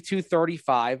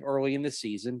 42-35 early in the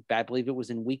season. I believe it was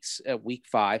in week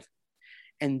 5.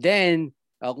 And then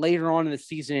later on in the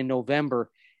season in November,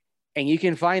 and you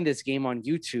can find this game on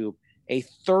YouTube, a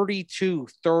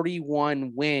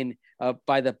 32-31 win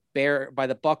by the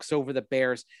Bucks over the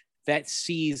Bears that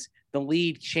sees the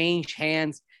lead change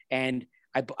hands. And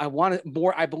I wanted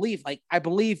more. I believe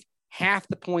half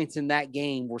the points in that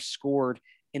game were scored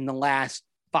in the last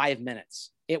 5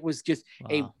 minutes. It was just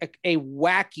Wow. a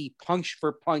wacky punch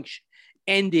for punch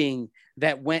ending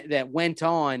that went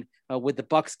on with the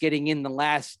Bucks getting in the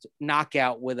last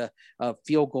knockout with a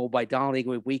field goal by Donald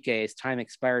Igwebuike as time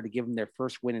expired to give them their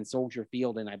first win in Soldier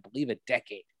Field in, I believe, a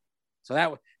decade.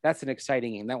 So that's an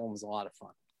exciting game. That one was a lot of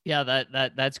fun. Yeah,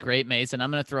 that's great, Mason.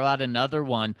 I'm going to throw out another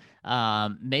one.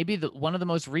 Maybe one of the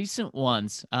most recent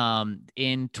ones.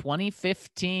 In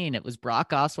 2015, it was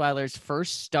Brock Osweiler's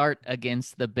first start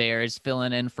against the Bears,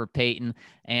 filling in for Peyton.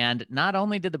 And not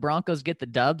only did the Broncos get the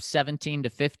dub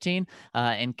 17-15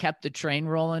 and kept the train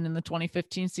rolling in the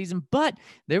 2015 season, but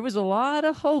there was a lot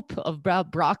of hope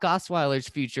about Brock Osweiler's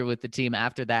future with the team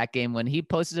after that game when he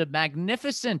posted a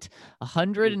magnificent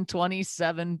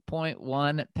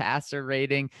 127.1 passer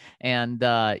rating. And,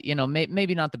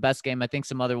 maybe not the best game. I think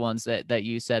some other ones that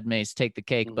you said, Mace, take the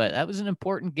cake, but that was an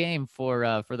important game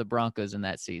for the Broncos in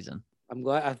that season. I'm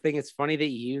glad. I think it's funny that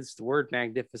you used the word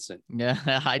magnificent. Yeah.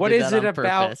 What is it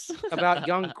about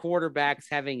young quarterbacks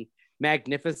having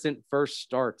magnificent first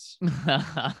starts?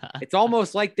 It's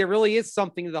almost like there really is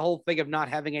something to the whole thing of not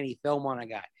having any film on a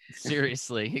guy.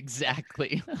 Seriously.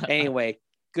 Exactly. Anyway,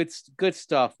 good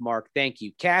stuff, Mark. Thank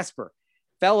you. Casper,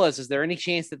 fellas, is there any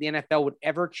chance that the NFL would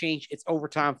ever change its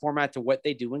overtime format to what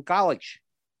they do in college?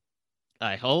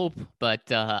 I hope,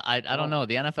 but I don't know.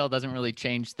 The NFL doesn't really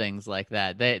change things like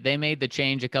that. They made the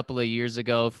change a couple of years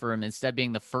ago from instead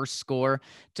being the first score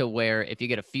to where if you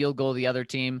get a field goal, the other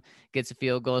team gets a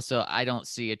field goal. So I don't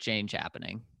see a change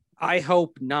happening. I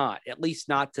hope not, at least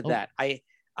not to that. I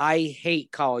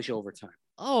hate college overtime.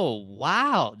 Oh,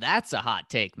 wow. That's a hot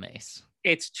take, Mace.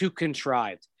 It's too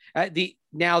contrived. The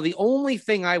only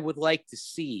thing I would like to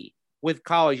see with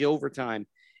college overtime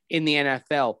in the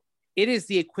NFL, it is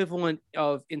the equivalent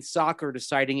of in soccer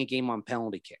deciding a game on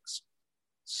penalty kicks.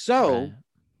 So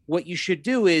what you should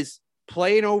do is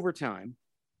play in overtime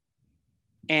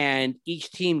and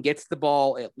each team gets the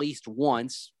ball at least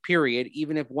once, period.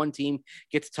 Even if one team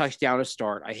gets a touchdown to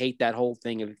start. I hate that whole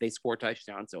thing. If they score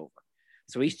touchdowns, over.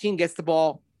 So each team gets the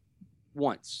ball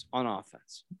once on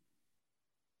offense.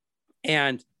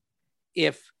 And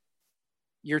if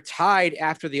you're tied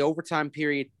after the overtime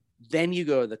period, then you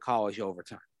go to the college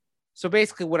overtime. So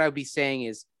basically what I would be saying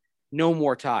is no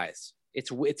more ties. It's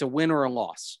a win or a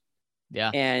loss. Yeah.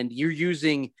 And you're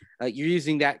using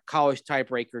that college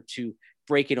tiebreaker to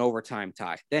break an overtime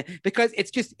tie. Because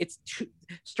it's too,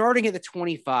 starting at the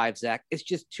 25, Zach, it's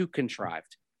just too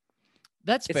contrived.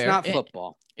 That's fair. It's not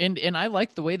football. And I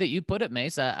like the way that you put it,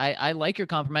 Mace. I like your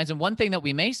compromise. And one thing that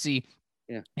we may see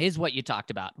is what you talked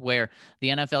about, where the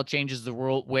NFL changes the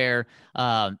rule where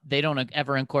they don't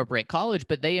ever incorporate college,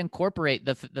 but they incorporate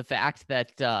the fact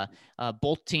that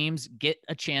both teams get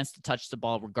a chance to touch the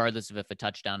ball regardless of if a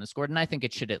touchdown is scored. And I think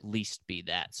it should at least be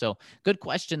that. So good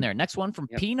question there. Next one from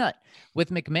Peanut. With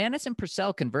McManus and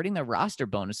Purcell converting their roster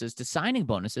bonuses to signing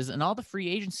bonuses and all the free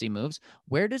agency moves,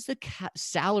 where does the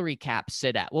salary cap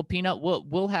sit at? Well, Peanut,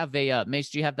 we'll have a Mace,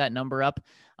 do you have that number up?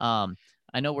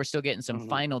 I know we're still getting some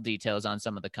final details on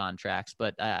some of the contracts,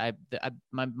 but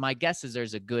my guess is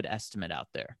there's a good estimate out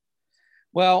there.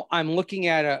 Well, I'm looking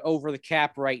at over the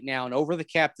cap right now, and over the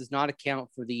cap does not account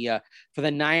for the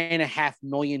 $9.5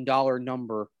 million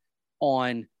number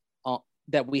on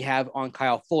that we have on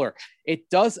Kyle Fuller. It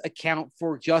does account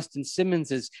for Justin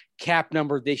Simmons's cap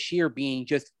number this year being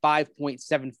just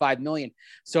 $5.75 million.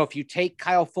 So if you take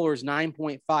Kyle Fuller's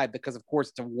 9.5, because of course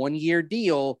it's a 1-year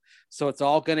deal, so it's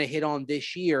all going to hit on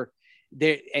this year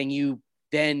there, and you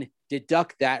then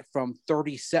deduct that from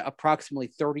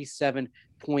approximately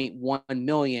 37.1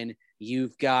 million.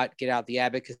 You've got, get out the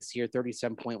abacus here,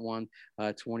 37.1,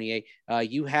 28.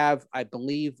 You have, I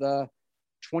believe,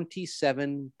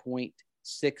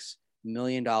 $27.6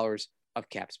 million of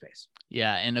cap space.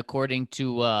 Yeah, and according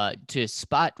to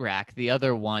Spot Rack, the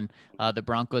other one, the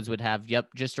Broncos would have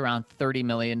just around $30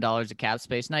 million of cap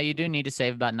space. Now you do need to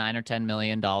save about $9 or $10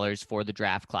 million for the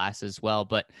draft class as well,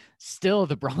 but still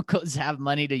the Broncos have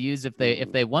money to use if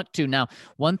they want to. Now,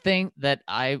 one thing that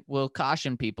I will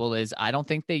caution people is I don't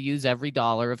think they use every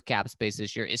dollar of cap space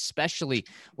this year, especially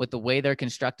with the way they're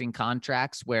constructing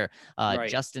contracts where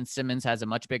Justin Simmons has a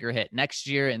much bigger hit next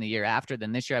year and the year after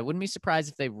than this year. I wouldn't be surprised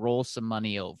if they roll some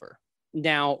money over.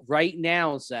 Now, right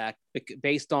now, Zach,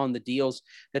 based on the deals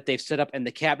that they've set up and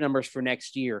the cap numbers for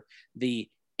next year, the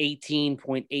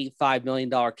 $18.85 million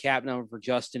cap number for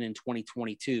Justin in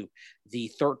 2022,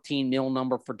 the $13 million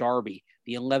number for Darby,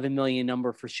 the $11 million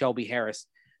number for Shelby Harris,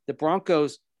 the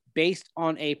Broncos, based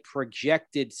on a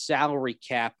projected salary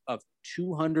cap of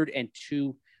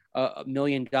 $202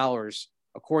 million,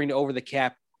 according to Over the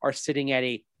Cap, are sitting at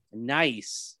a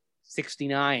nice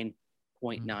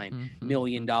 $69.9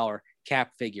 million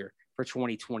cap figure for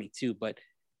 2022. But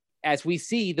as we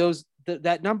see,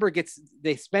 that number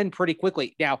they spend pretty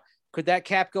quickly. Now, could that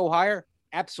cap go higher?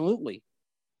 Absolutely,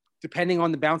 depending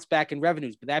on the bounce back in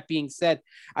revenues. But that being said,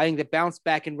 I think the bounce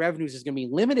back in revenues is going to be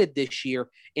limited this year,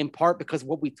 in part because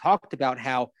what we talked about,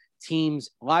 how a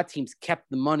lot of teams kept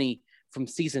the money from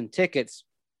season tickets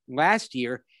last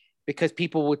year, because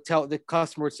people would tell the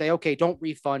customer would say, okay, don't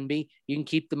refund me. You can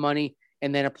keep the money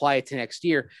and then apply it to next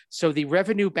year. So the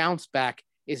revenue bounce back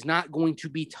is not going to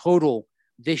be total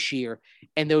this year.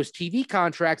 And those TV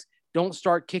contracts don't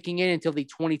start kicking in until the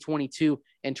 2022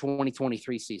 and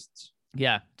 2023 seasons.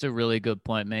 Yeah, it's a really good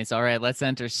point, Mace. All right, let's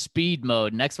enter speed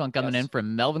mode. Next one coming in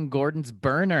from Melvin Gordon's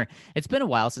Burner. It's been a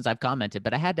while since I've commented,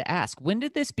 but I had to ask, when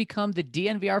did this become the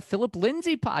DNVR Philip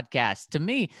Lindsay podcast? To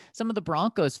me, some of the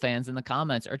Broncos fans in the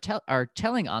comments are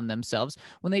telling on themselves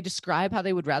when they describe how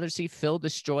they would rather see Phil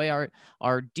destroy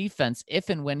our defense if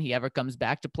and when he ever comes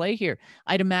back to play here.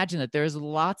 I'd imagine that there's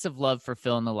lots of love for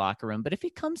Phil in the locker room, but if he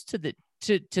comes to the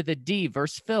D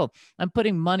versus Phil, I'm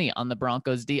putting money on the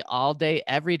Broncos D all day,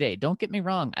 every day. Don't get me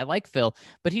wrong. I like Phil,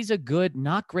 but he's a good,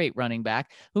 not great running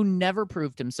back who never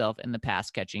proved himself in the pass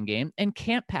catching game and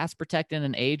can't pass protect in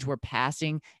an age where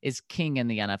passing is king in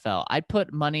the NFL. I'd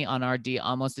put money on our D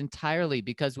almost entirely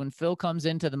because when Phil comes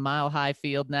into the Mile High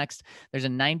field next, there's a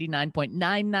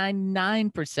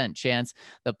 99.999% chance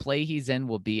the play he's in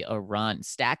will be a run.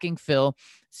 Stacking Phil,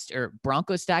 or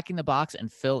Broncos stacking the box,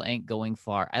 and Phil ain't going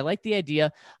far. I like the idea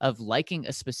of liking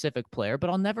a specific player, but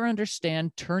I'll never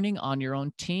understand turning on your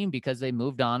own team because they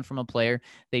moved on from a player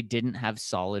they didn't have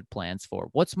solid plans for.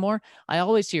 What's more, I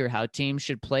always hear how teams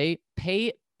should pay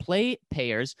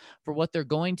payers for what they're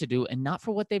going to do and not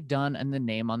for what they've done and the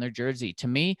name on their jersey. To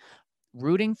me,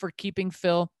 rooting for keeping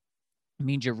Phil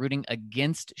means you're rooting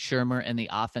against Shurmur and the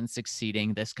offense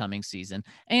succeeding this coming season.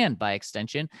 And by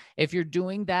extension, if you're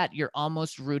doing that, you're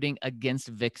almost rooting against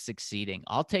Vic succeeding.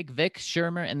 I'll take Vic,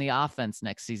 Shurmur, and the offense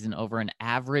next season over an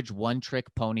average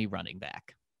one-trick pony running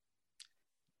back.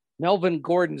 Melvin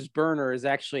Gordon's Burner is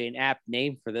actually an apt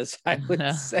name for this, I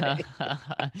would say.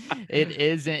 It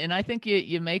is. And I think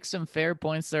you make some fair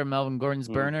points there, Melvin Gordon's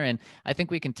Burner. And I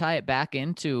think we can tie it back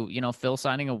into, Phil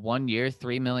signing a 1-year,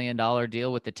 $3 million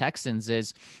deal with the Texans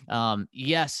is,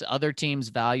 yes, other teams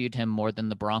valued him more than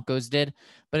the Broncos did,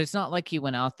 but it's not like he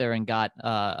went out there and got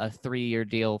a 3-year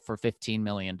deal for $15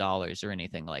 million or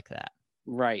anything like that.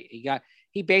 Right.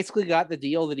 He basically got the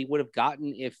deal that he would have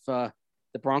gotten if,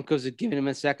 the Broncos had given him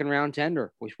a second-round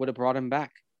tender, which would have brought him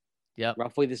back. Yep.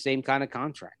 Roughly the same kind of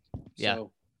contract. Yeah.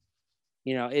 So,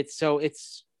 I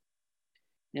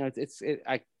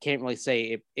can't really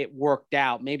say it worked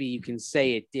out. Maybe you can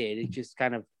say it did. It just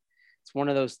it's one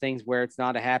of those things where it's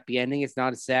not a happy ending. It's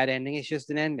not a sad ending. It's just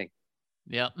an ending.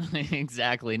 Yep,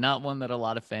 exactly. Not one that a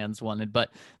lot of fans wanted,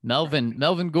 but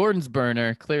Melvin Gordon's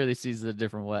Burner clearly sees it a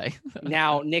different way.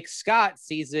 Now, Nick Scott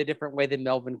sees it a different way than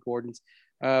Melvin Gordon's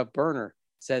Burner.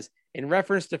 Says, in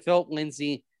reference to Philip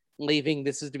Lindsay leaving,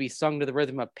 this is to be sung to the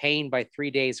rhythm of Pain by 3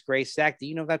 Days Grace. Zach, do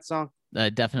you know that song?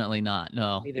 Definitely not.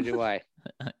 No. Neither do I.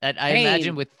 I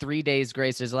imagine with 3 Days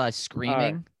Grace, there's a lot of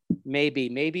screaming.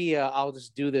 Maybe I'll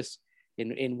just do this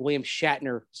in William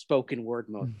Shatner spoken word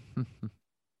mode.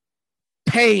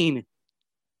 Pain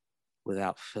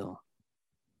without Phil.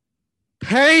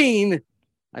 Pain!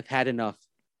 I've had enough.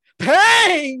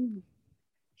 Pain!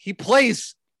 He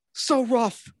plays so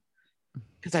rough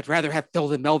because I'd rather have Phil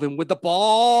than Melvin with the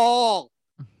ball.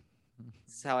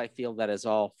 This is how I feel. That is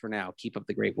all for now. Keep up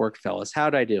the great work, fellas.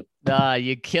 How'd I do?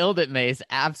 You killed it, Mace.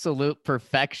 Absolute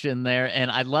perfection there. And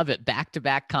I love it.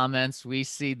 Back-to-back comments. We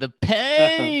see the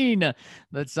pain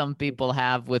that some people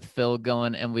have with Phil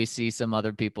going, and we see some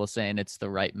other people saying it's the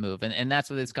right move. And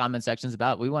that's what this comment section is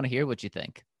about. We want to hear what you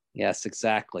think. Yes,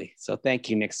 exactly. So thank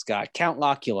you, Nick Scott. Count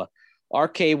Locula.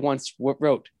 RK once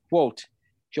wrote, quote,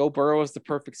 Joe Burrow is the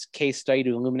perfect case study to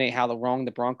illuminate how wrong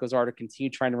the Broncos are to continue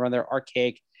trying to run their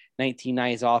archaic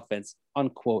 1990s offense,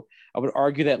 unquote. I would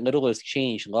argue that little has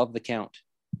changed. Love the count.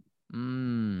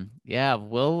 Yeah,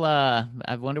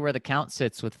 I wonder where the count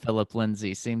sits with Philip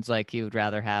Lindsay. Seems like he would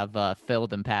rather have Phil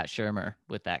than Pat Shurmur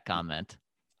with that comment.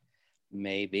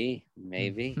 Maybe.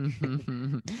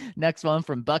 Next one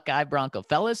from Buckeye Bronco.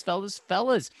 Fellas.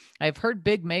 I've heard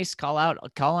Big Mace call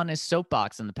on his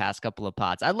soapbox in the past couple of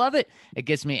pods. I love it. It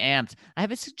gets me amped. I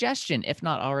have a suggestion, if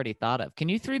not already thought of. Can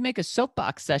you three make a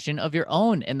soapbox session of your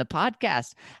own in the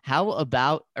podcast? How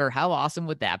awesome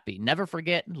would that be? Never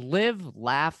forget, live,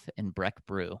 laugh, and Breck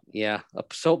Brew. Yeah, a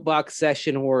soapbox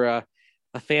session or a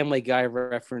Family Guy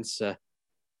reference.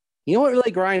 You know what really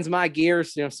grinds my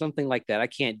gears? You know, something like that. I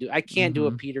can't do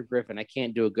a Peter Griffin. I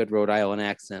can't do a good Rhode Island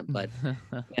accent, but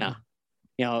yeah.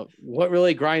 You know, what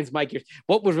really grinds my gears?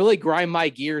 What would really grind my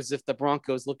gears if the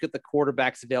Broncos look at the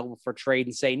quarterbacks available for trade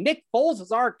and say, Nick Foles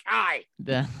is our guy.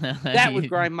 That would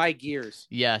grind my gears.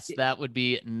 Yes, that would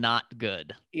be not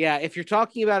good. Yeah, if you're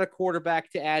talking about a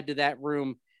quarterback to add to that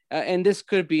room, and this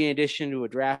could be in addition to a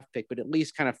draft pick, but at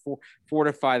least kind of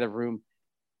fortify the room.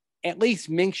 At least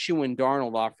Minshew and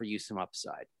Darnold offer you some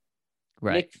upside.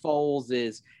 Right. Nick Foles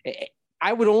is –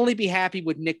 I would only be happy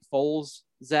with Nick Foles,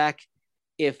 Zach,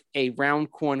 if a round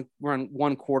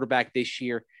one quarterback this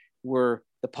year were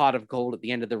the pot of gold at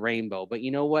the end of the rainbow. But you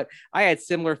know what? I had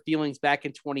similar feelings back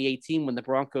in 2018 when the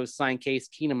Broncos signed Case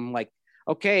Keenum. I'm like,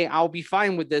 okay, I'll be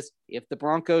fine with this if the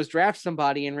Broncos draft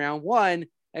somebody in round one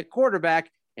at quarterback,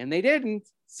 and they didn't.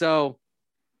 So –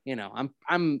 you know,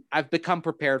 I've become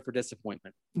prepared for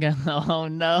disappointment. Oh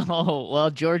no.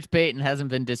 Well, George Payton hasn't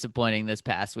been disappointing this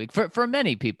past week for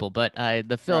many people, but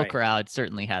the Phil crowd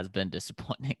certainly has been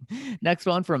disappointing. Next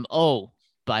one from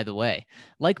by the way,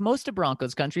 like most of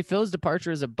Broncos country, Phil's departure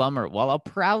is a bummer. While I'll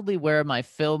proudly wear my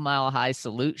Phil Mile High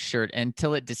salute shirt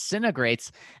until it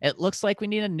disintegrates, it looks like we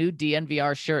need a new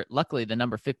DNVR shirt. Luckily, the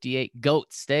number 58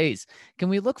 GOAT stays. Can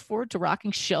we look forward to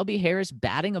rocking Shelby Harris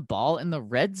batting a ball in the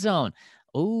red zone?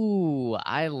 Oh,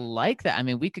 I like that. I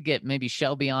mean, we could get maybe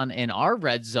Shelby on in our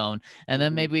red zone, and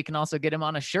then maybe we can also get him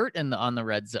on a shirt on the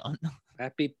red zone.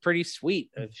 That'd be pretty sweet.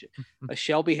 A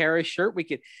Shelby Harris shirt. We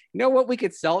could, you know what? We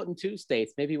could sell it in 2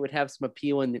 states. Maybe it would have some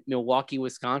appeal in Milwaukee,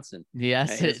 Wisconsin.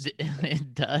 Yes,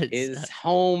 it does. His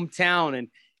hometown. And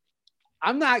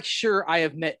I'm not sure I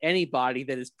have met anybody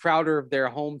that is prouder of their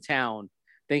hometown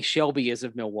than Shelby is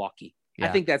of Milwaukee. Yeah.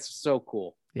 I think that's so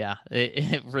cool. Yeah,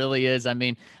 it really is. I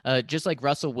mean, just like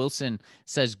Russell Wilson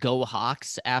says, "Go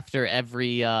Hawks" after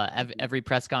every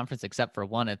press conference except for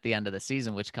one at the end of the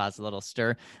season, which caused a little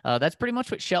stir. That's pretty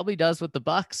much what Shelby does with the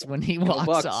Bucks when he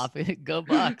walks off. Go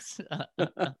Bucks!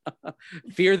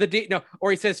 Fear the deer. No,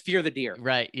 or he says, "Fear the deer."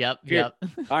 Right. Yep. Yep.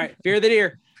 All right. Fear the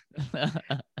deer.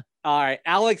 All right.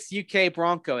 Alex, UK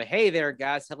Bronco. Hey there,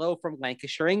 guys. Hello from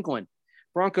Lancashire, England.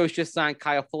 Broncos just signed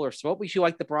Kyle Fuller. So what would you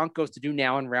like the Broncos to do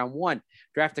now in round one?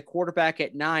 Draft a quarterback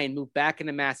at 9, move back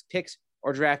into mass picks,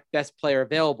 or draft best player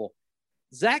available?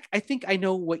 Zach, I think I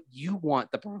know what you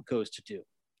want the Broncos to do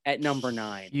at number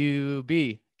 9.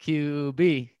 QB.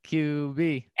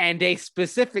 And a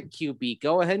specific QB.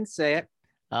 Go ahead and say it.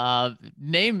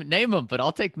 Name them, but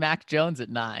I'll take Mac Jones at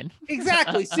 9.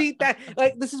 Exactly. See that?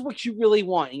 Like, this is what you really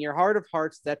want. In your heart of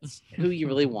hearts, that's who you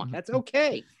really want. That's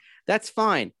okay. That's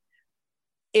fine.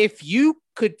 If you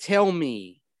could tell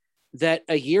me that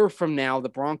a year from now, the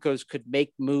Broncos could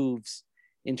make moves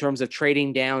in terms of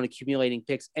trading down, accumulating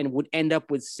picks, and would end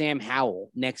up with Sam Howell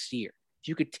next year, if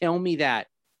you could tell me that,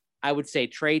 I would say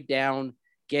trade down,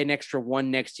 get an extra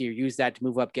 1 next year, use that to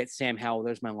move up, get Sam Howell.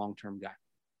 There's my long-term guy.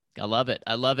 I love it.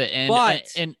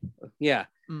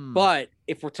 But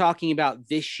if we're talking about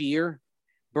this year,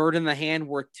 bird in the hand,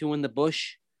 worth 2 in the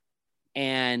bush,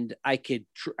 and I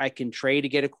can trade to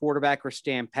get a quarterback or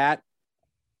stand pat,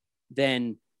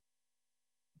 then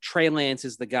Trey Lance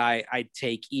is the guy I'd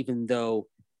take, even though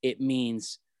it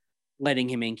means letting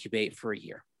him incubate for a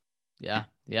year. Yeah.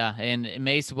 And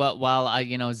Mace,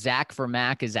 while Zach for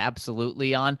Mac is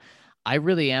absolutely on, I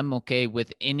really am okay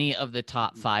with any of the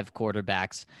top 5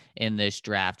 quarterbacks in this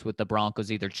draft, with the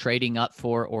Broncos either trading up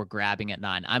for or grabbing at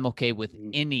 9. I'm okay with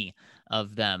any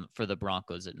of them for the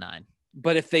Broncos at 9.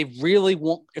 But if they really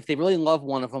love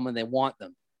one of them and they want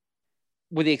them,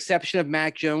 with the exception of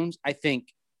Mac Jones, I think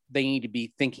they need to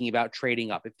be thinking about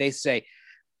trading up. If they say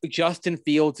Justin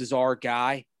Fields is our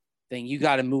guy, then you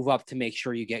got to move up to make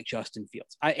sure you get Justin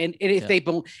Fields.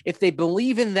 If they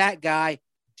believe in that guy,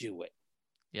 do it.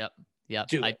 Yep.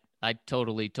 I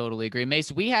totally agree.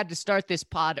 Mace, we had to start this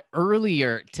pod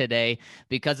earlier today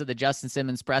because of the Justin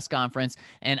Simmons press conference,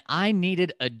 and I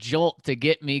needed a jolt to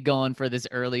get me going for this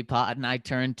early pod, and I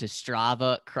turned to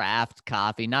Strava Craft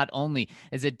Coffee. Not only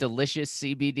is it delicious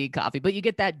CBD coffee, but you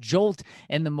get that jolt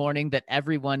in the morning that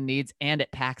everyone needs, and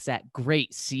it packs that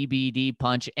great CBD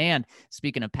punch. And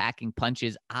speaking of packing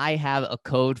punches, I have a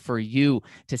code for you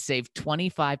to save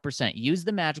 25%. Use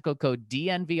the magical code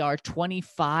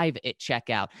DNVR25 at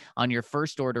checkout on your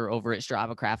first order over at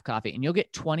Strava Craft Coffee, and you'll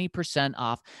get 20%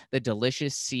 off the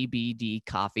delicious CBD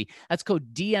coffee. That's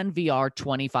code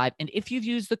DNVR25. And if you've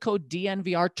used the code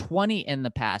DNVR20 in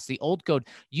the past, the old code,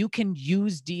 you can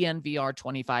use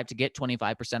DNVR25 to get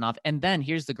 25% off. And then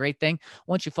here's the great thing.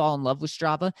 Once you fall in love with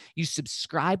Strava, you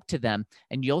subscribe to them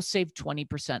and you'll save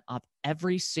 20% off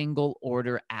every single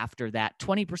order after that,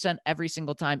 20% every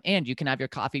single time. And you can have your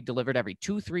coffee delivered every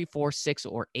 2, 3, 4, 6,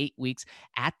 or 8 weeks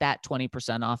at that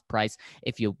 20% off price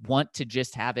if you want to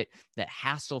just have it that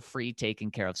hassle-free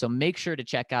taken care of. So make sure to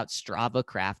check out Strava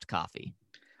Craft Coffee.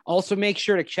 Also, make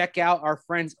sure to check out our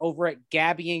friends over at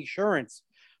Gabby Insurance.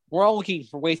 We're all looking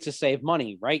for ways to save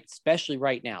money, right? Especially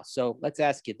right now. So let's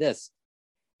ask you this.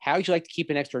 How would you like to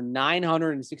keep an extra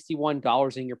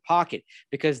 $961 in your pocket?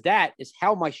 Because that is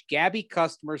how much Gabby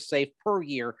customers save per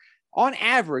year on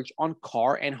average on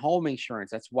car and home insurance.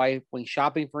 That's why when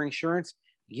shopping for insurance,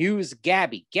 use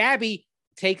Gabby. Gabby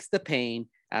takes the pain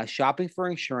shopping for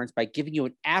insurance by giving you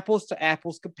an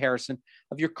apples-to-apples comparison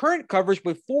of your current coverage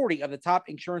with 40 of the top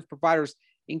insurance providers,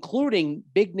 including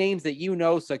big names that you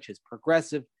know, such as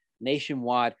Progressive,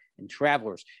 Nationwide, and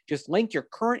Travelers. Just link your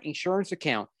current insurance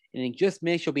account, and in just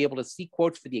minutes, you'll be able to see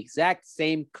quotes for the exact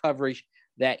same coverage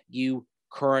that you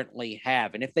currently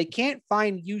have. And if they can't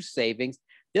find you savings,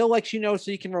 they'll let you know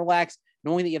so you can relax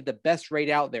knowing that you have the best rate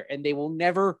out there, and they will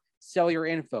never sell your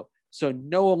info. So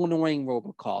no annoying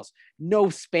robocalls, no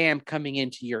spam coming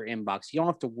into your inbox. You don't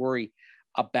have to worry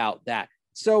about that.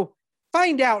 So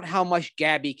find out how much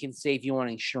Gabby can save you on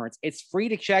insurance. It's free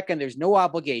to check and there's no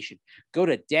obligation. Go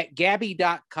to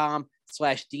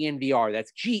Gabby.com/DNVR.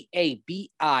 That's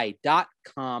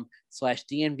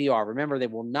GABI.com/DNVR. Remember, they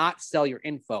will not sell your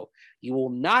info. You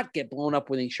will not get blown up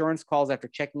with insurance calls after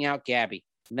checking out Gabby.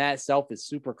 And that itself is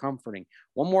super comforting.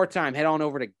 One more time, head on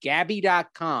over to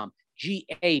Gabby.com,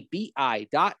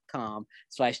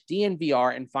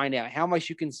 GABI.com/DNVR, and find out how much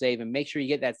you can save, and make sure you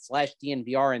get that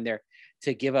 /DNVR in there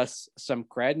to give us some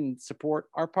cred and support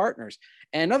our partners.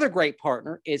 And another great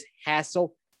partner is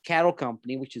Hassel Cattle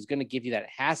Company, which is going to give you that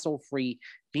hassle-free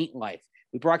meat life.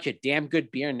 We brought you damn good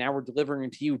beer, and now we're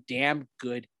delivering to you damn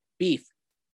good beef.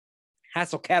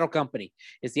 Hassel Cattle Company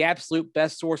is the absolute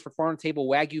best source for farm-to-table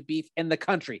Wagyu beef in the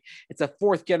country. It's a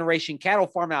fourth-generation cattle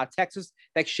farm out of Texas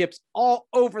that ships all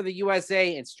over the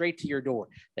USA and straight to your door.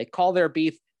 They call their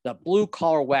beef the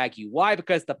blue-collar Wagyu. Why?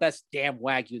 Because the best damn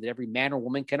Wagyu that every man or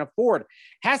woman can afford.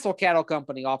 Hassel Cattle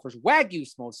Company offers Wagyu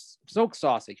smoked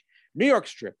sausage, New York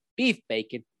strip, beef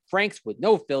bacon, Frank's with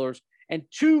no fillers, and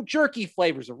 2 jerky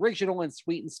flavors, original and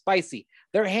sweet and spicy.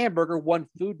 Their hamburger won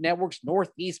Food Network's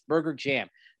Northeast Burger Jam.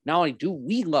 Not only do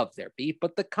we love their beef,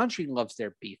 but the country loves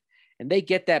their beef. And they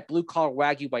get that blue-collar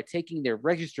Wagyu by taking their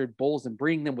registered bulls and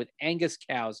breeding them with Angus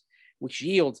cows, which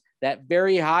yields that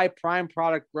very high prime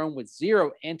product grown with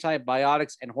 0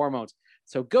 antibiotics and hormones.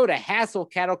 So go to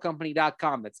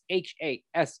HassellCattleCompany.com. That's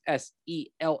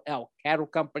HASSELL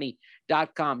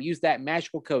cattlecompany.com. Use that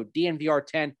magical code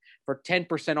DNVR10 for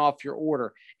 10% off your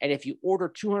order. And if you order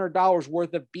 $200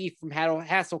 worth of beef from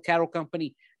Hassel Cattle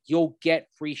Company, you'll get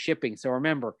free shipping. So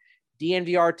remember,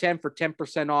 DNVR10 for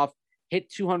 10% off. Hit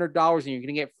 $200 and you're going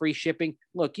to get free shipping.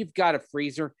 Look, you've got a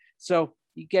freezer, so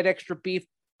you get extra beef,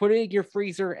 put it in your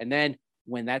freezer, and then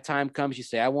when that time comes, you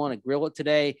say, I want to grill it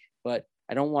today, but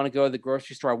I don't want to go to the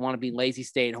grocery store. I want to be lazy,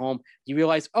 stay at home. You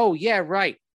realize, oh, yeah,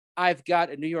 right. I've got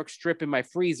a New York strip in my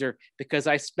freezer because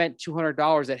I spent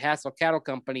 $200 at Hassel Cattle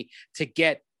Company to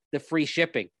get the free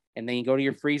shipping. And then you go to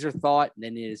your freezer, thaw it, and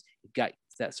then you've got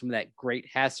some of that great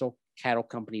Hassel Cattle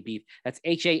Company beef. That's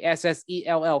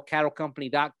HASSELL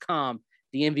cattlecompany.com.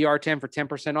 DNVR10 for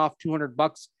 10% off,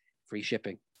 $200, free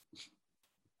shipping.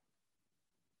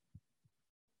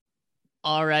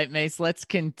 All right, Mace, let's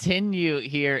continue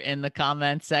here in the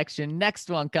comment section. Next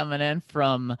one coming in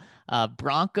from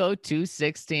Bronco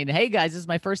 216. Hey guys, this is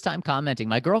my first time commenting.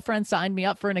 My girlfriend signed me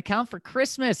up for an account for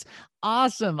Christmas.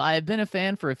 Awesome. I have been a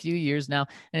fan for a few years now,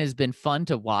 and it has been fun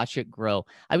to watch it grow.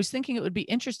 I was thinking it would be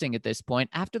interesting at this point,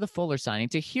 after the Fuller signing,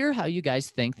 to hear how you guys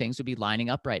think things would be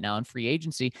lining up right now in free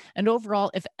agency, and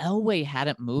overall, if Elway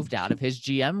hadn't moved out of his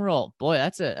GM role. Boy,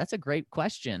 that's a great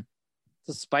question.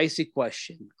 It's a spicy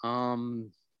question.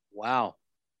 Wow.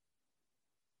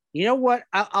 You know what?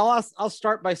 I'll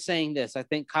start by saying this. I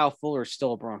think Kyle Fuller is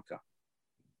still a Bronco.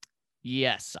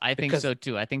 Yes, I think so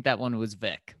too. I think that one was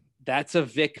Vic. That's a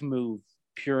Vic move,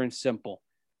 pure and simple.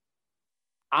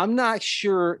 I'm not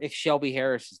sure if Shelby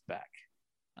Harris is back.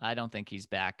 I don't think he's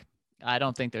back. I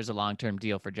don't think there's a long-term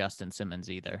deal for Justin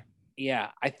Simmons either. Yeah,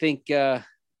 I think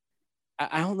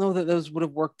I don't know that those would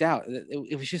have worked out.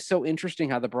 It was just so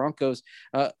interesting how the Broncos,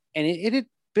 and it had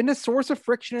been a source of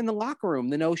friction in the locker room,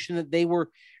 the notion that they were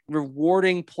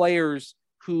rewarding players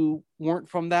who weren't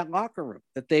from that locker room,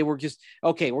 that they were just,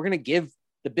 okay, we're going to give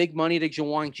the big money to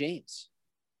Ja'Wuan James.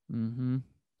 Mm-hmm.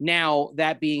 Now,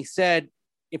 that being said,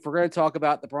 if we're going to talk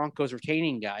about the Broncos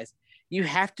retaining guys, you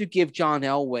have to give John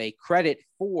Elway credit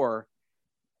for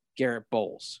Garrett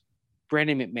Bowles,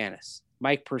 Brandon McManus,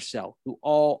 Mike Purcell, who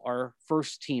all are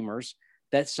first teamers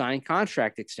that signed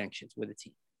contract extensions with the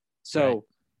team. So right.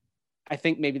 I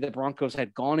think maybe the Broncos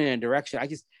had gone in a direction.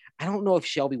 I don't know if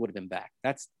Shelby would have been back.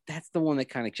 That's the one that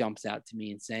kind of jumps out to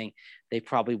me and saying they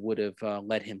probably would have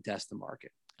let him test the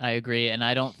market. I agree, and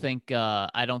I don't think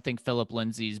Philip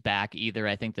Lindsay's back either.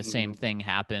 I think the same thing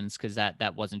happens because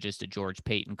that wasn't just a George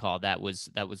Payton call. That was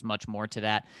much more to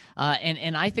that.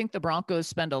 And I think the Broncos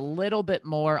spend a little bit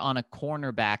more on a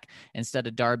cornerback instead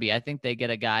of Darby. I think they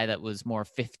get a guy that was more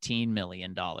 $15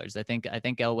 million. I think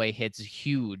Elway hits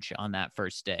huge on that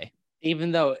first day.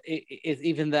 Even though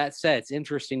even that said, it's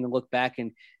interesting to look back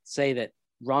and say that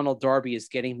Ronald Darby is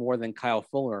getting more than Kyle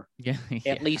Fuller,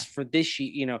 at least for this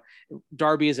year. You know,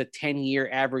 Darby is a 10-year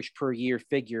average per year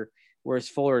figure, whereas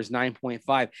Fuller is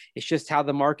 9.5. It's just how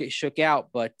the market shook out.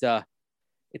 But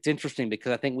it's interesting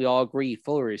because I think we all agree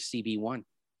Fuller is CB1.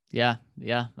 Yeah,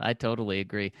 I totally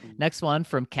agree. Next one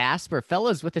from Casper.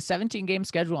 Fellas, with a 17-game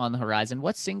schedule on the horizon,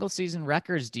 what single-season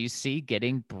records do you see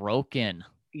getting broken?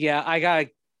 Yeah, I got to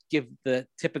give the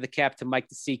tip of the cap to Mike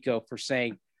DeSico for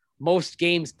saying most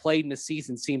games played in the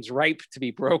season seems ripe to be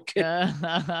broken.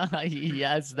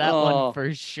 Yes, that one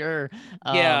for sure.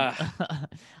 Yeah.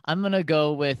 I'm going to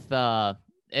go with at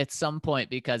some point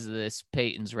because of this,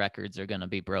 Peyton's records are going to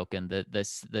be broken.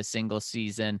 The single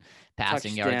season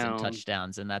passing yards and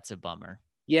touchdowns, and that's a bummer.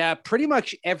 Yeah, pretty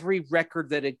much every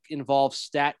record that it involves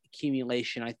stat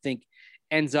accumulation, I think,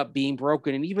 ends up being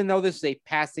broken. And even though this is a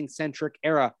passing-centric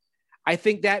era, I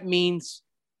think that means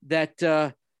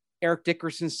that Eric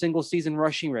Dickerson's single season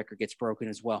rushing record gets broken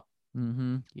as well.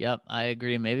 Mm-hmm. Yep, I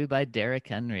agree. Maybe by Derrick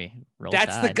Henry.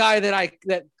 That's the guy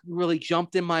that really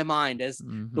jumped in my mind as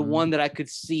the one that I could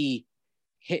see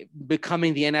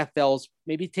becoming the NFL's,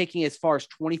 maybe taking as far as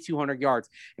 2,200 yards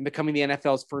and becoming the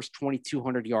NFL's first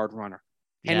 2,200 yard runner.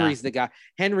 Henry's the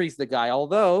guy.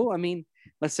 Although, I mean,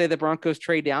 let's say the Broncos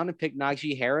trade down and pick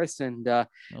Najee Harris, and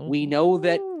we know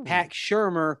that Pat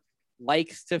Shurmur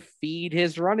likes to feed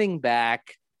his running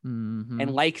back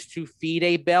and likes to feed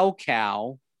a bell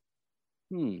cow.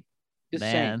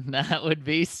 That would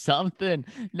be something.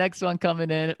 Next one coming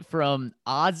in from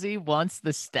Ozzy wants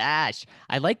the stash.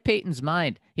 I like Peyton's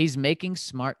mind. He's making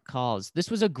smart calls. This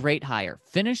was a great hire.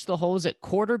 Finish the holes at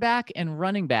quarterback and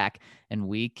running back, and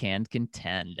we can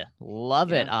contend.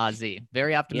 Love it, Ozzy.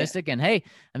 Very optimistic. And hey,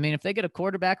 I mean, if they get a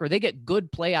quarterback or they get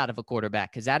good play out of a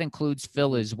quarterback, because that includes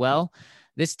Phil as well,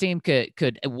 this team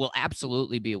will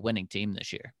absolutely be a winning team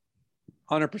this year.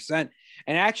 100%.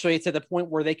 And actually, it's at the point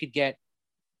where they could get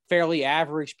fairly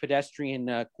average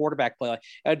pedestrian quarterback play.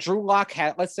 Drew Lock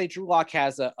let's say Drew Lock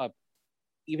has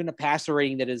even a passer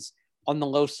rating that is on the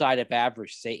low side of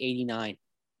average, say 89.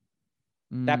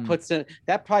 That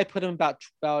probably put him about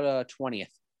 20th.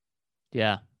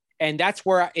 Yeah. And that's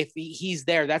where, if he's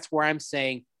there, that's where I'm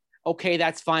saying, okay,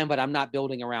 that's fine, but I'm not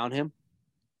building around him.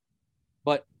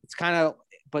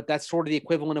 But that's sort of the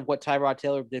equivalent of what Tyrod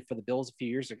Taylor did for the Bills a few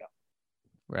years ago.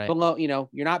 Right. Below,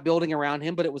 you're not building around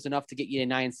him, but it was enough to get you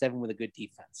to 9-7 with a good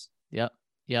defense. Yep.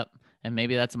 And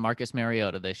maybe that's Marcus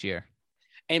Mariota this year.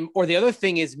 Or the other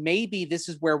thing is, maybe this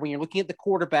is where, when you're looking at the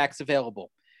quarterbacks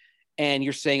available and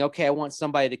you're saying, okay, I want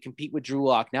somebody to compete with Drew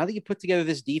Lock. Now that you put together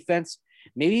this defense,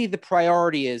 maybe the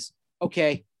priority is,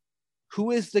 okay,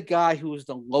 who is the guy who is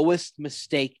the lowest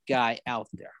mistake guy out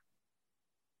there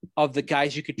of the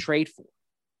guys you could trade for?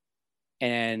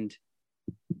 And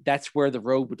that's where the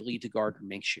road would lead to Gardner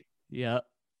Minshew. Yep.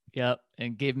 Yep.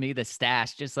 And give me the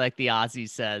stash, just like the Aussie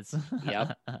says.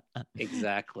 Yep.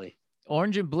 Exactly.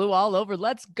 Orange and blue all over.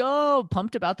 Let's go.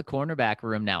 Pumped about the cornerback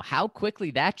room now. How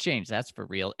quickly that changed. That's for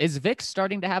real. Is Vic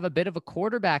starting to have a bit of a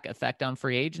quarterback effect on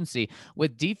free agency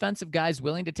with defensive guys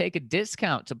willing to take a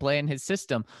discount to play in his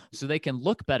system so they can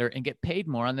look better and get paid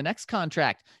more on the next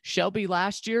contract? Shelby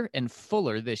last year and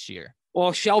Fuller this year.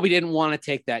 Well, Shelby didn't want to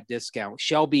take that discount.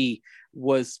 Shelby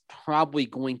was probably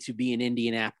going to be an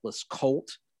Indianapolis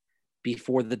Colt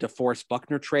before the DeForest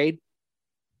Buckner trade.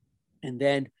 And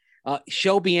then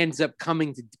Shelby ends up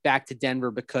coming back to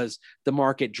Denver because the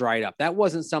market dried up. That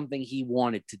wasn't something he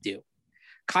wanted to do.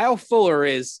 Kyle Fuller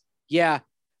is, if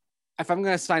I'm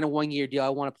going to sign a 1-year deal, I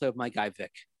want to play with my guy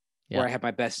Vic, where I have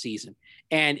my best season.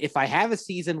 And if I have a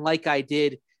season like I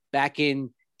did back in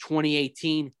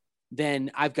 2018,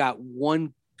 then I've got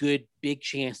one good big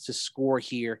chance to score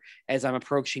here as I'm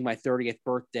approaching my 30th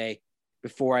birthday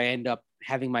before I end up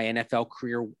having my NFL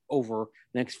career over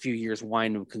the next few years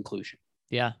wind to a conclusion.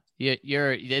 Yeah.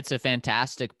 It's a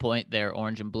fantastic point there,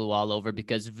 orange and blue all over,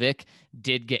 because Vic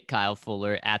did get Kyle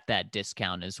Fuller at that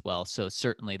discount as well. So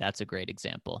certainly that's a great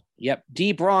example. Yep.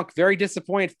 D Bronk, very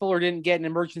disappointed Fuller didn't get an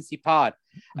emergency pod.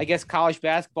 I guess college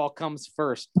basketball comes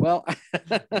first. Well,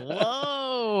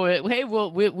 whoa. Hey,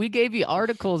 well, we gave you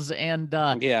articles and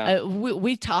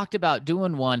we talked about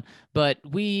doing one, but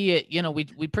we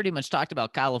pretty much talked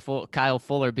about Kyle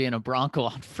Fuller being a Bronco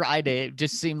on Friday. It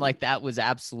just seemed like that was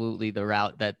absolutely the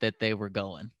route that they were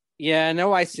going. Yeah, I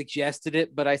know I suggested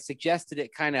it, but I suggested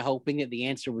it kind of hoping that the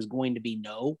answer was going to be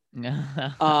no,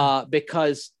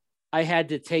 because I had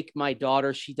to take my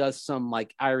daughter. She does some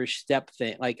like Irish step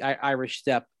thing, like Irish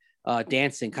step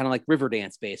dancing, kind of like river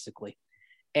dance, basically.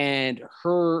 And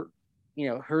her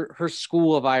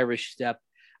school of Irish step,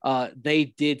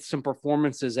 they did some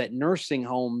performances at nursing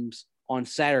homes on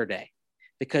Saturday,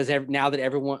 because now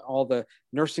that all the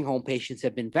nursing home patients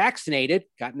have been vaccinated,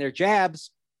 gotten their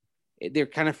jabs, they're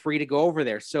kind of free to go over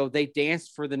there. So they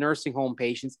danced for the nursing home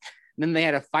patients. And then they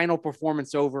had a final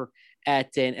performance over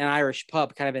at an Irish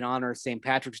pub, kind of in honor of St.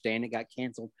 Patrick's Day, and it got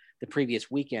canceled the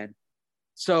previous weekend.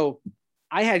 So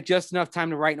I had just enough time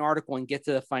to write an article and get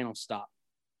to the final stop.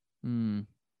 Well,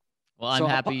 I'm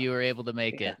happy you were able to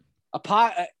make it.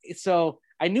 So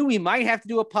I knew we might have to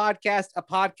do a podcast. A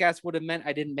podcast would have meant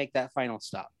I didn't make that final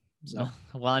stop. So,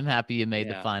 well, I'm happy you made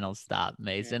the final stop,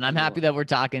 Mason. I'm happy that we're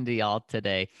talking to y'all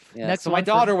today. Yeah. Next, so my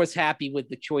daughter was happy with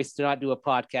the choice to not do a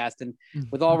podcast. And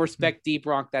with all respect, D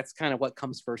Bronk, that's kind of what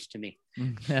comes first to me.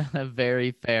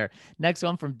 Very fair. Next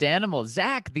one from Danimal.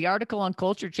 Zach, the article on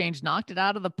culture change knocked it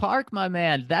out of the park, my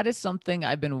man. That is something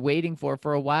I've been waiting for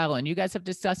a while, and you guys have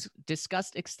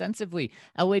discussed extensively.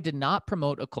 Elway did not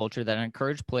promote a culture that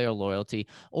encouraged player loyalty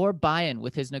or buy-in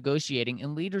with his negotiating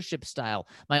and leadership style.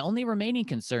 My only remaining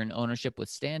concern, ownership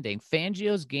withstanding,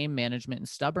 Fangio's game management and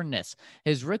stubbornness.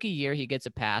 His rookie year, he gets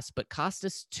a pass, but cost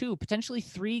us 2, potentially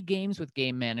 3 games with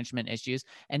game management issues,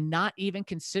 and not even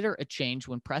consider a change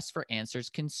when pressed for answers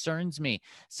concerns me.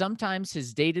 Sometimes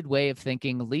his dated way of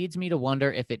thinking leads me to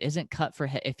wonder if he isn't cut for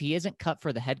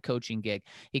the head coaching gig.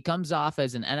 He comes off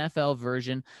as an NFL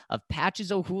version of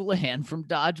Patches O'Houlihan from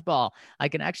Dodgeball. I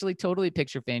can actually totally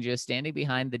picture Fangio standing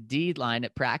behind the D line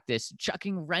at practice,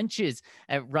 chucking wrenches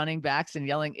at running backs and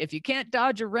yelling, "If you can't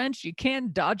dodge a wrench, you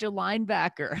can dodge a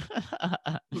linebacker."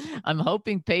 I'm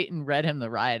hoping Peyton read him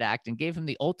the riot act and gave him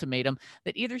the ultimatum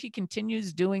that either he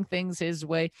continues doing things his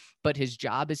way, but his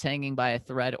job is hanging by a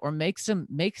thread, or makes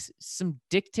some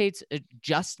dictates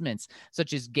adjustments,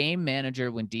 such as game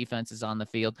manager when defense is on the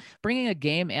field, bringing a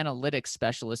game analytics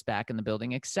specialist back in the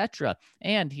building, etc.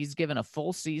 And he's given a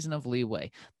full season of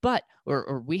leeway. But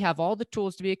or we have all the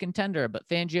tools to be a contender, but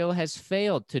Fangio has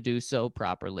failed to do so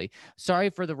properly. Sorry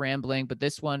for the rambling, but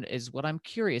this one is what I'm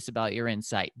curious about your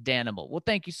insight, Danimal. Well,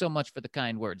 thank you so much for the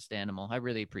kind words, Danimal. I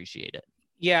really appreciate it.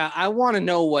 Yeah, I want to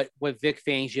know what Vic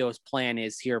Fangio's plan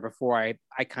is here before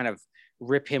I kind of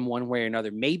rip him one way or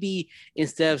another. Maybe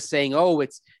instead of saying, "Oh,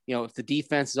 it's if the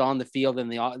defense is on the field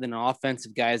then an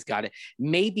offensive guy's got it,"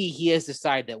 maybe he has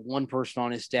decided that one person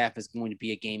on his staff is going to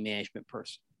be a game management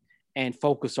person and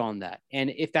focus on that.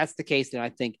 And if that's the case, then I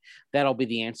think that'll be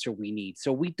the answer we need.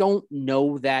 So we don't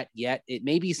know that yet. It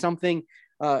may be something.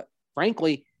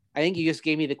 Frankly, I think you just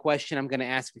gave me the question I'm going to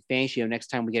ask Fangio next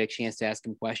time we get a chance to ask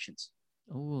him questions.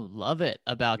 Oh, love it.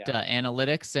 About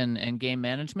analytics and game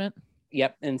management.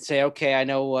 Yep. And say, okay, I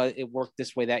know it worked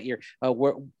this way that year.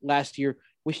 Last year,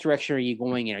 which direction are you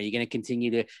going in? Are you going to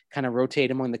continue to kind of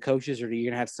rotate among the coaches, or are you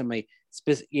going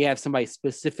to have somebody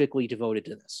specifically devoted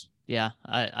to this? Yeah,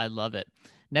 I love it.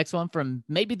 Next one from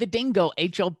maybe the Dingo,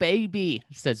 HL Baby,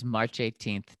 says March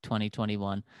 18th,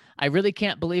 2021. I really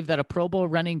can't believe that a Pro Bowl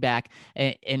running back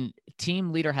and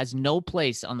team leader has no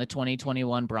place on the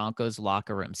 2021 Broncos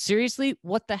locker room. Seriously,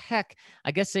 what the heck?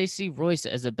 I guess they see Royce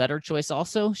as a better choice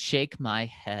also. Shake my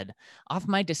head. Off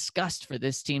my disgust for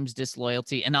this team's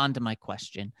disloyalty and on to my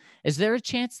question. Is there a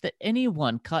chance that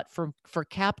anyone cut for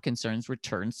cap concerns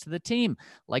returns to the team,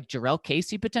 like Jarrell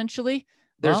Casey potentially?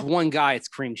 There's one guy, it's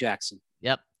Kareem Jackson.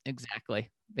 Yep,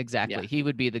 exactly. Yeah. He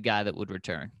would be the guy that would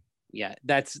return. Yeah,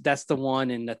 that's the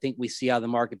one. And I think we see how the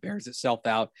market bears itself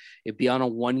out. It'd be on a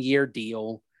 1-year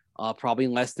deal, probably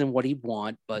less than what he'd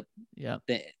want, but yeah,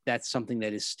 that's something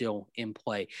that is still in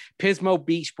play. Pismo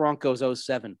Beach Broncos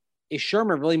 07. Is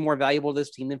Shurmur really more valuable to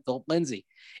this team than Philip Lindsay?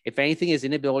 If anything, his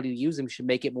inability to use him should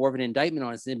make it more of an indictment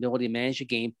on his inability to manage a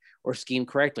game or scheme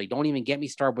correctly. Don't even get me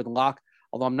started with Locke,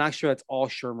 although I'm not sure that's all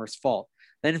Shurmur's fault.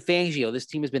 Then Fangio, this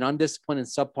team has been undisciplined and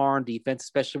subpar on defense,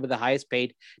 especially with the highest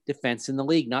paid defense in the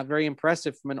league. Not very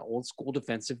impressive from an old school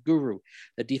defensive guru.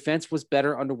 The defense was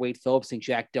better under Wade Phillips and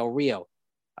Jack Del Rio.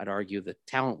 I'd argue the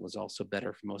talent was also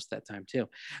better for most of that time too.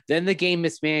 Then the game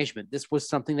mismanagement. This was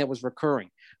something that was recurring.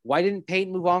 Why didn't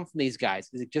Peyton move on from these guys?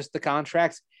 Is it just the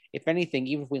contracts? If anything,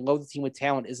 even if we load the team with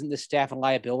talent, isn't the staff a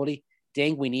liability?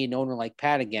 Dang, we need an owner like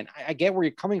Pat again. I get where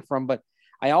you're coming from, but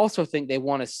I also think they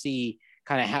want to see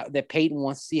kind of how that Peyton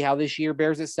wants to see how this year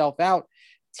bears itself out.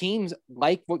 Teams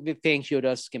like what Fangio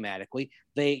does schematically,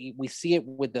 we see it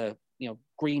with the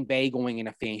Green Bay going in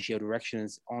a Fangio direction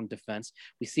on defense.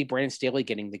 We see Brandon Staley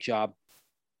getting the job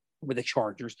with the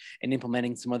Chargers and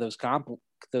implementing some of those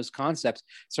concepts.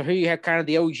 So here you have kind of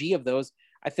the OG of those.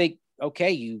 I think,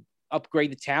 okay, you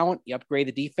upgrade the talent, you upgrade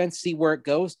the defense, see where it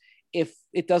goes. If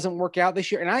it doesn't work out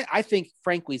this year, and I think,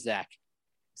 frankly, Zach,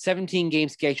 17-game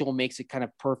schedule makes it kind of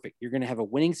perfect. You're going to have a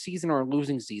winning season or a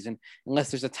losing season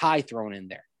unless there's a tie thrown in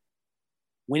there.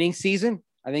 Winning season,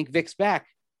 I think Vic's back.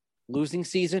 Losing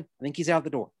season, I think he's out the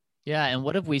door. Yeah, and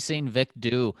what have we seen Vic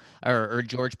do or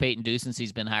George Payton do since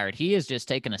he's been hired? He has just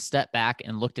taken a step back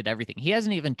and looked at everything. He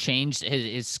hasn't even changed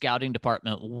his scouting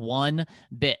department one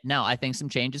bit. Now, I think some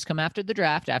changes come after the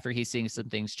draft, after he's seeing some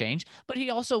things change, but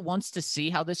he also wants to see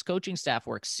how this coaching staff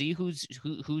works, see who's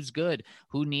good,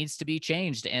 who needs to be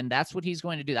changed, and that's what he's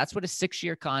going to do. That's what a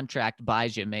 6-year contract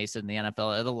buys you, Mason, in the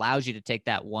NFL. It allows you to take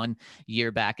that 1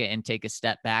 year back and take a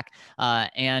step back.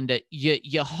 And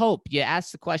you hope, you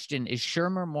ask the question, is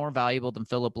Shurmur more valuable than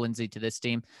Philip Lindsay to this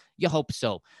team? You hope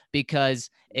so, because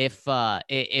if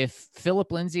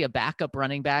Philip Lindsay, a backup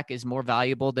running back, is more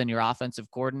valuable than your offensive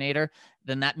coordinator,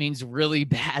 then that means really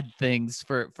bad things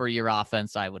for your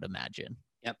offense, I would imagine.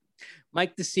 Yep.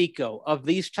 Mike DeSico, of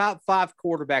these top 5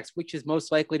 quarterbacks, which is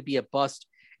most likely to be a bust,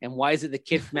 and why is it the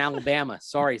kid from Alabama?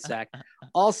 Sorry, Zach.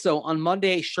 Also, on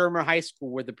Monday at Shurmur High School,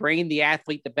 were the brain, the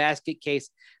athlete, the basket case,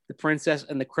 the princess,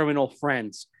 and the criminal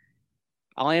friends?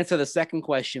 I'll answer the second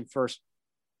question first.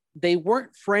 They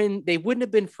weren't friends. They wouldn't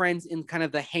have been friends in kind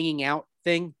of the hanging out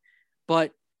thing,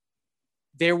 but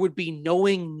there would be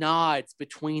knowing nods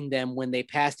between them when they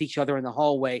passed each other in the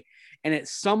hallway. And at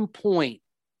some point,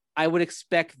 I would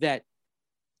expect that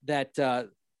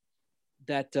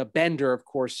Bender, of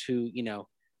course, who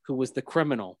was the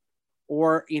criminal,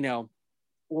 or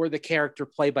the character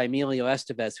played by Emilio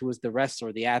Estevez, who was the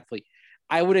wrestler, the athlete.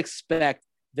 I would expect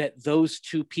that those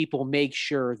two people make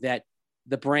sure that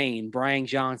the brain, Brian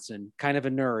Johnson, kind of a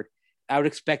nerd, I would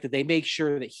expect that they make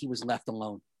sure that he was left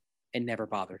alone and never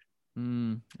bothered.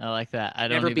 I like that.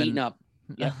 Beaten up.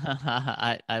 Yep.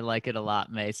 I like it a lot,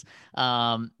 Mace.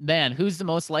 Man, who's the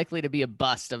most likely to be a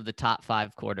bust of the top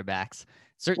 5 quarterbacks?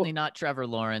 Certainly not Trevor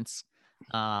Lawrence.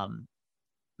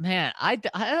 Man, I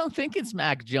don't think it's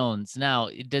Mac Jones. Now,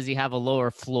 does he have a lower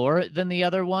floor than the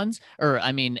other ones? Or,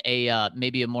 I mean,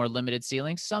 maybe a more limited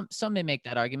ceiling? Some may make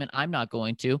that argument. I'm not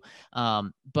going to.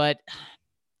 But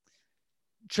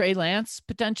Trey Lance,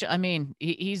 potential. I mean,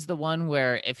 he's the one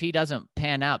where if he doesn't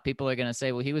pan out, people are going to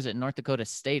say, well, he was at North Dakota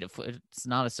State. It's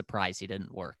not a surprise he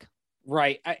didn't work.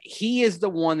 Right. He is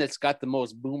the one that's got the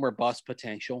most boom or bust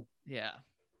potential. Yeah.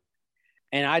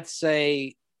 And I'd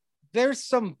say there's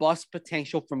some bust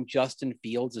potential from Justin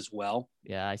Fields as well.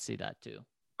 Yeah, I see that too.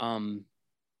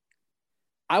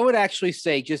 I would actually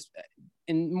say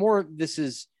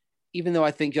even though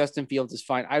I think Justin Fields is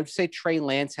fine, I would say Trey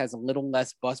Lance has a little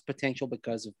less bust potential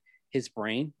because of his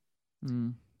brain.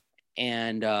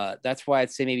 And that's why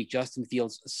I'd say maybe Justin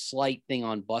Fields, a slight thing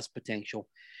on bust potential.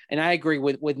 And I agree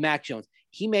with Mac Jones.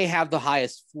 He may have the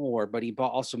highest floor, but he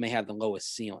also may have the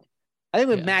lowest ceiling. I think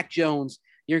with Mac Jones,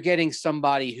 you're getting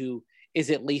somebody who is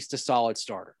at least a solid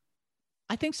starter.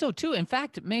 I think so too. In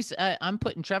fact, Mace, I'm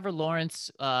putting Trevor Lawrence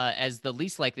as the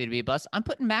least likely to be a bust. I'm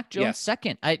putting Mac Jones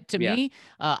second. To me,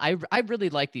 I really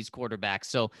like these quarterbacks.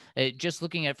 So just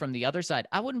looking at it from the other side,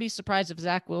 I wouldn't be surprised if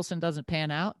Zach Wilson doesn't pan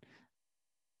out.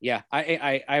 Yeah,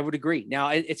 I would agree. Now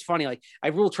it's funny. Like I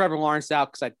ruled Trevor Lawrence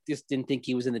out because I just didn't think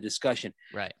he was in the discussion.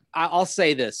 Right. I'll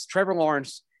say this: Trevor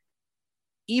Lawrence,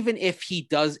 even if he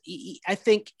does, I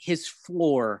think his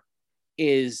floor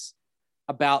is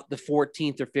about the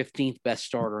 14th or 15th best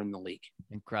starter in the league.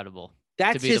 Incredible.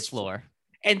 That's to be the floor.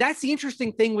 And that's the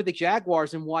interesting thing with the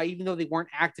Jaguars and why, even though they weren't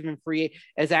active in free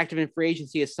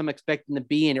agency as some expect them to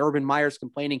be, and Urban Meyer's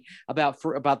complaining about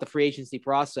the free agency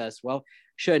process. Well,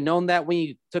 should have known that when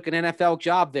you took an NFL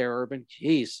job there, Urban.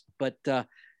 Jeez. But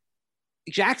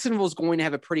Jacksonville is going to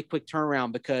have a pretty quick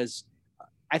turnaround because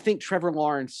I think Trevor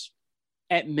Lawrence,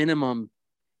 at minimum,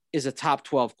 is a top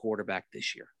 12 quarterback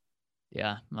this year.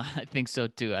 Yeah, I think so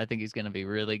too. I think he's going to be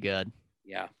really good.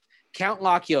 Yeah. Count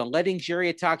Lockyo, letting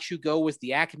Jerry Atakshu go was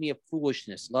the acme of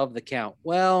foolishness. Love the count.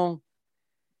 Well,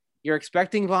 you're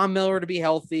expecting Von Miller to be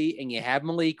healthy, and you have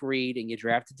Malik Reed, and you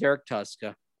drafted Derek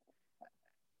Tuska.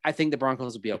 I think the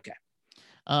Broncos will be okay.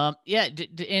 Yeah,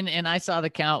 and I saw the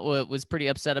count was pretty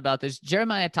upset about this.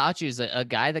 Jeremiah Atakshu is a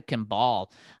guy that can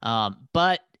ball,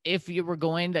 but if you were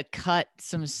going to cut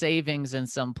some savings in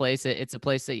some place, it's a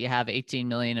place that you have $18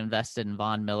 million invested in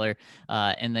Von Miller,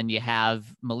 and then you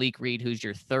have Malik Reed, who's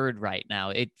your third right now.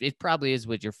 It probably is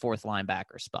with your fourth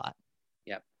linebacker spot.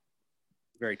 Yep,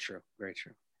 very true, very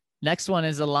true. Next one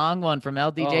is a long one from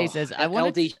LDJ. Says,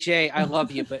 LDJ, I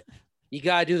love you, but you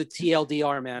got to do the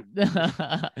TLDR,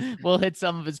 man. We'll hit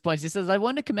some of his points. He says, I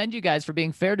want to commend you guys for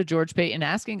being fair to George Paton,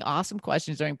 asking awesome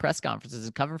questions during press conferences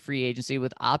and cover free agency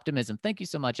with optimism. Thank you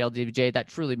so much, LDJ. That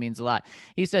truly means a lot.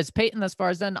 He says, Paton thus far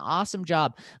has done an awesome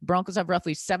job. Broncos have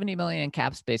roughly $70 million in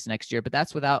cap space next year, but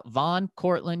that's without Vaughn,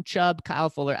 Cortland, Chubb, Kyle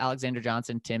Fuller, Alexander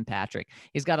Johnson, Tim Patrick.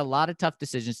 He's got a lot of tough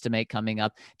decisions to make coming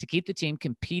up to keep the team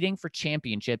competing for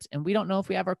championships, and we don't know if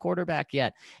we have our quarterback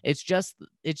yet. It's just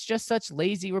such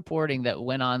lazy reporting that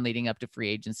went on leading up to free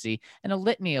agency and a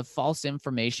litany of false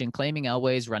information claiming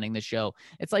Elway is running the show.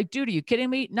 It's like, dude, are you kidding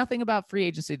me? Nothing about free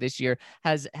agency this year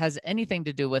has anything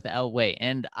to do with Elway.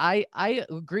 And I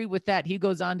agree with that. He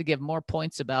goes on to give more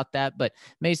points about that, but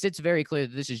Mace, it's very clear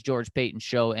that this is George Paton's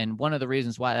show. And one of the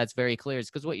reasons why that's very clear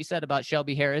is because what you said about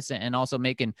Shelby Harris and also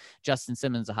making Justin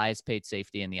Simmons the highest paid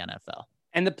safety in the NFL.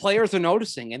 And the players are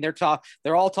noticing, and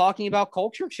they're all talking about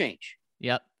culture change.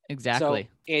 Yep. Exactly.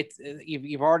 So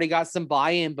you've already got some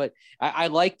buy-in, but I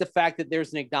like the fact that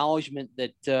there's an acknowledgement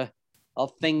that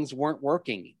things weren't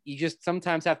working. You just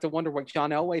sometimes have to wonder what John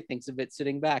Elway thinks of it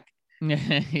sitting back.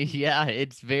 Yeah,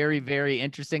 it's very, very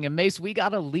interesting. And Mace, we got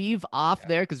to leave off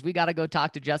there because we got to go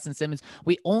talk to Justin Simmons.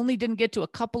 We only didn't get to a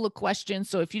couple of questions.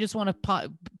 So if you just want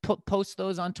to post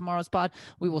those on tomorrow's pod,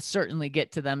 we will certainly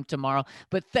get to them tomorrow.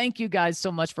 But thank you guys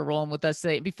so much for rolling with us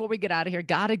today. Before we get out of here,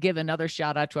 got to give another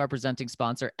shout out to our presenting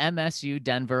sponsor, MSU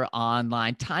Denver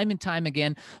Online. Time and time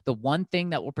again, the one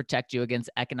thing that will protect you against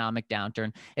economic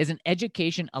downturn is an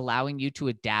education allowing you to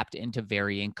adapt into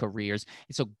varying careers.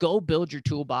 So go build your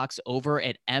toolbox over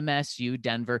at MSU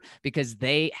Denver because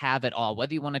they have it all.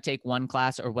 Whether you want to take one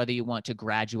class or whether you want to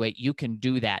graduate, you can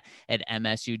do that at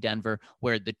MSU Denver,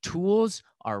 where the tools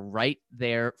are right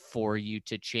there for you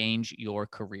to change your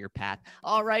career path.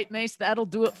 All right, Mace, that'll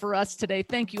do it for us today.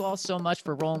 Thank you all so much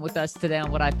for rolling with us today on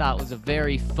what I thought was a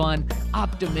very fun,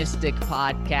 optimistic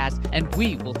podcast. And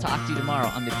we will talk to you tomorrow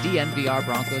on the DNVR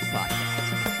Broncos podcast.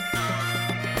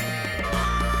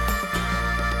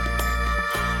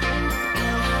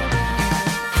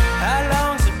 How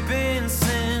long's it been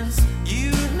since you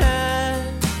and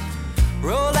I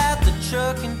rolled out the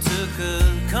truck and took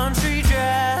a country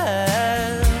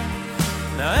drive?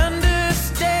 Now I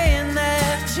understand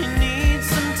that you need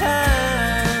some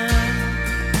time.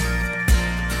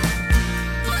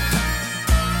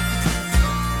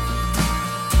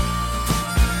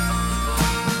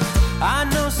 I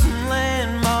know some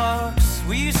landmarks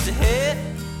we used to hit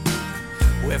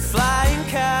where flying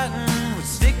cotton would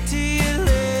stick to your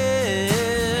lips.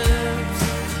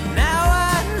 Now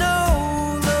I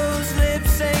know those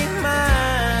lips ain't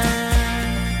mine.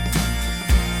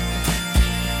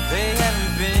 They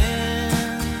haven't been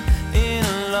in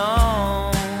a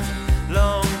long,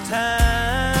 long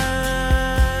time.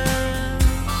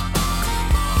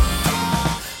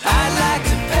 I'd like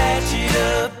to patch it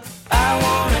up. I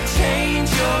wanna change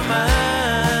your mind.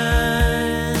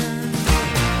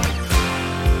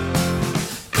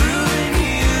 Through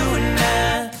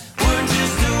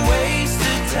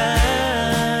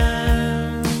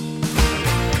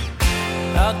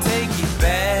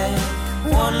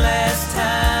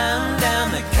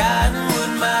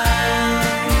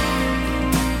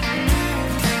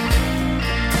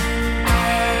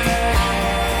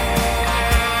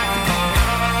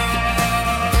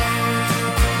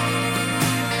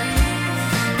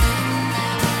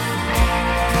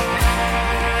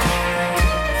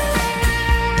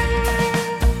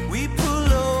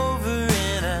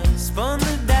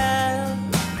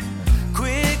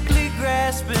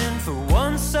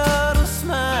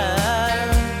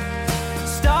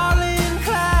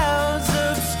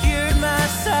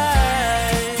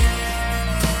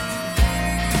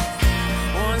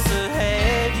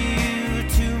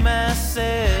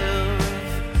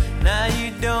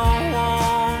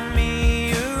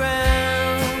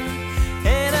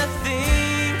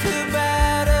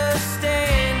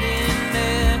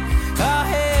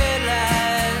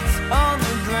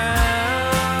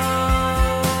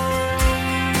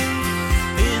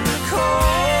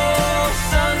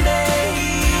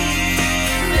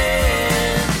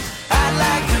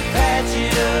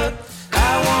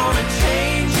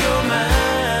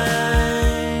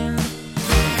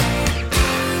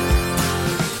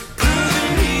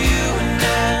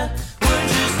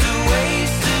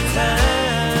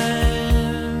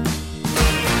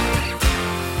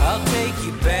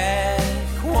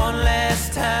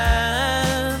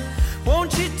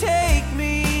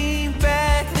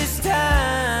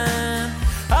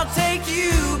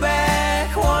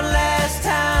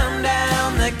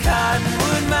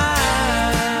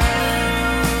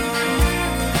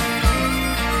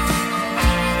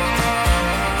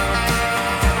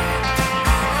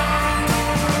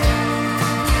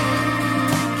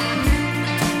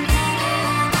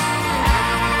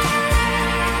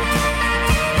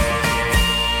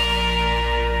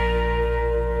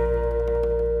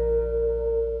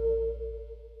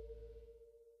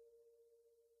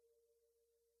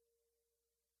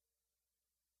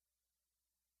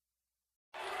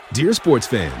Dear sports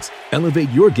fans, elevate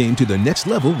your game to the next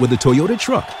level with the Toyota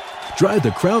truck. Drive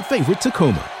the crowd favorite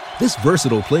Tacoma. This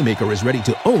versatile playmaker is ready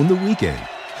to own the weekend.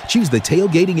 Choose the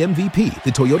tailgating MVP, the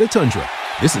Toyota Tundra.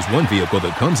 This is one vehicle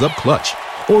that comes up clutch.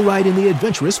 Or ride in the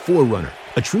adventurous 4Runner,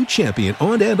 a true champion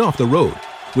on and off the road.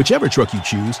 Whichever truck you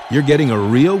choose, you're getting a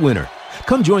real winner.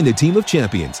 Come join the team of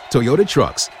champions, Toyota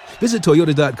Trucks. Visit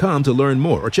Toyota.com to learn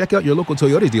more or check out your local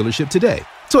Toyota dealership today.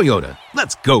 Toyota,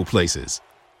 let's go places.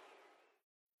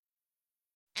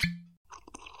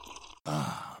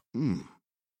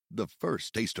 The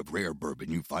first taste of rare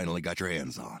bourbon you finally got your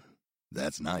hands on.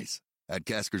 That's nice. At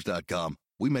Caskers.com,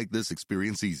 we make this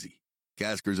experience easy.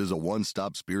 Caskers is a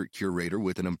one-stop spirit curator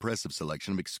with an impressive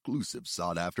selection of exclusive,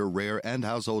 sought-after, rare, and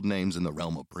household names in the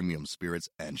realm of premium spirits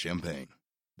and champagne.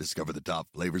 Discover the top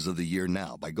flavors of the year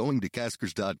now by going to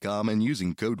Caskers.com and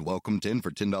using code WELCOME10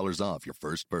 for $10 off your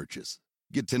first purchase.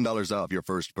 Get $10 off your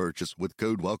first purchase with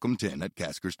code WELCOME10 at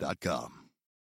Caskers.com.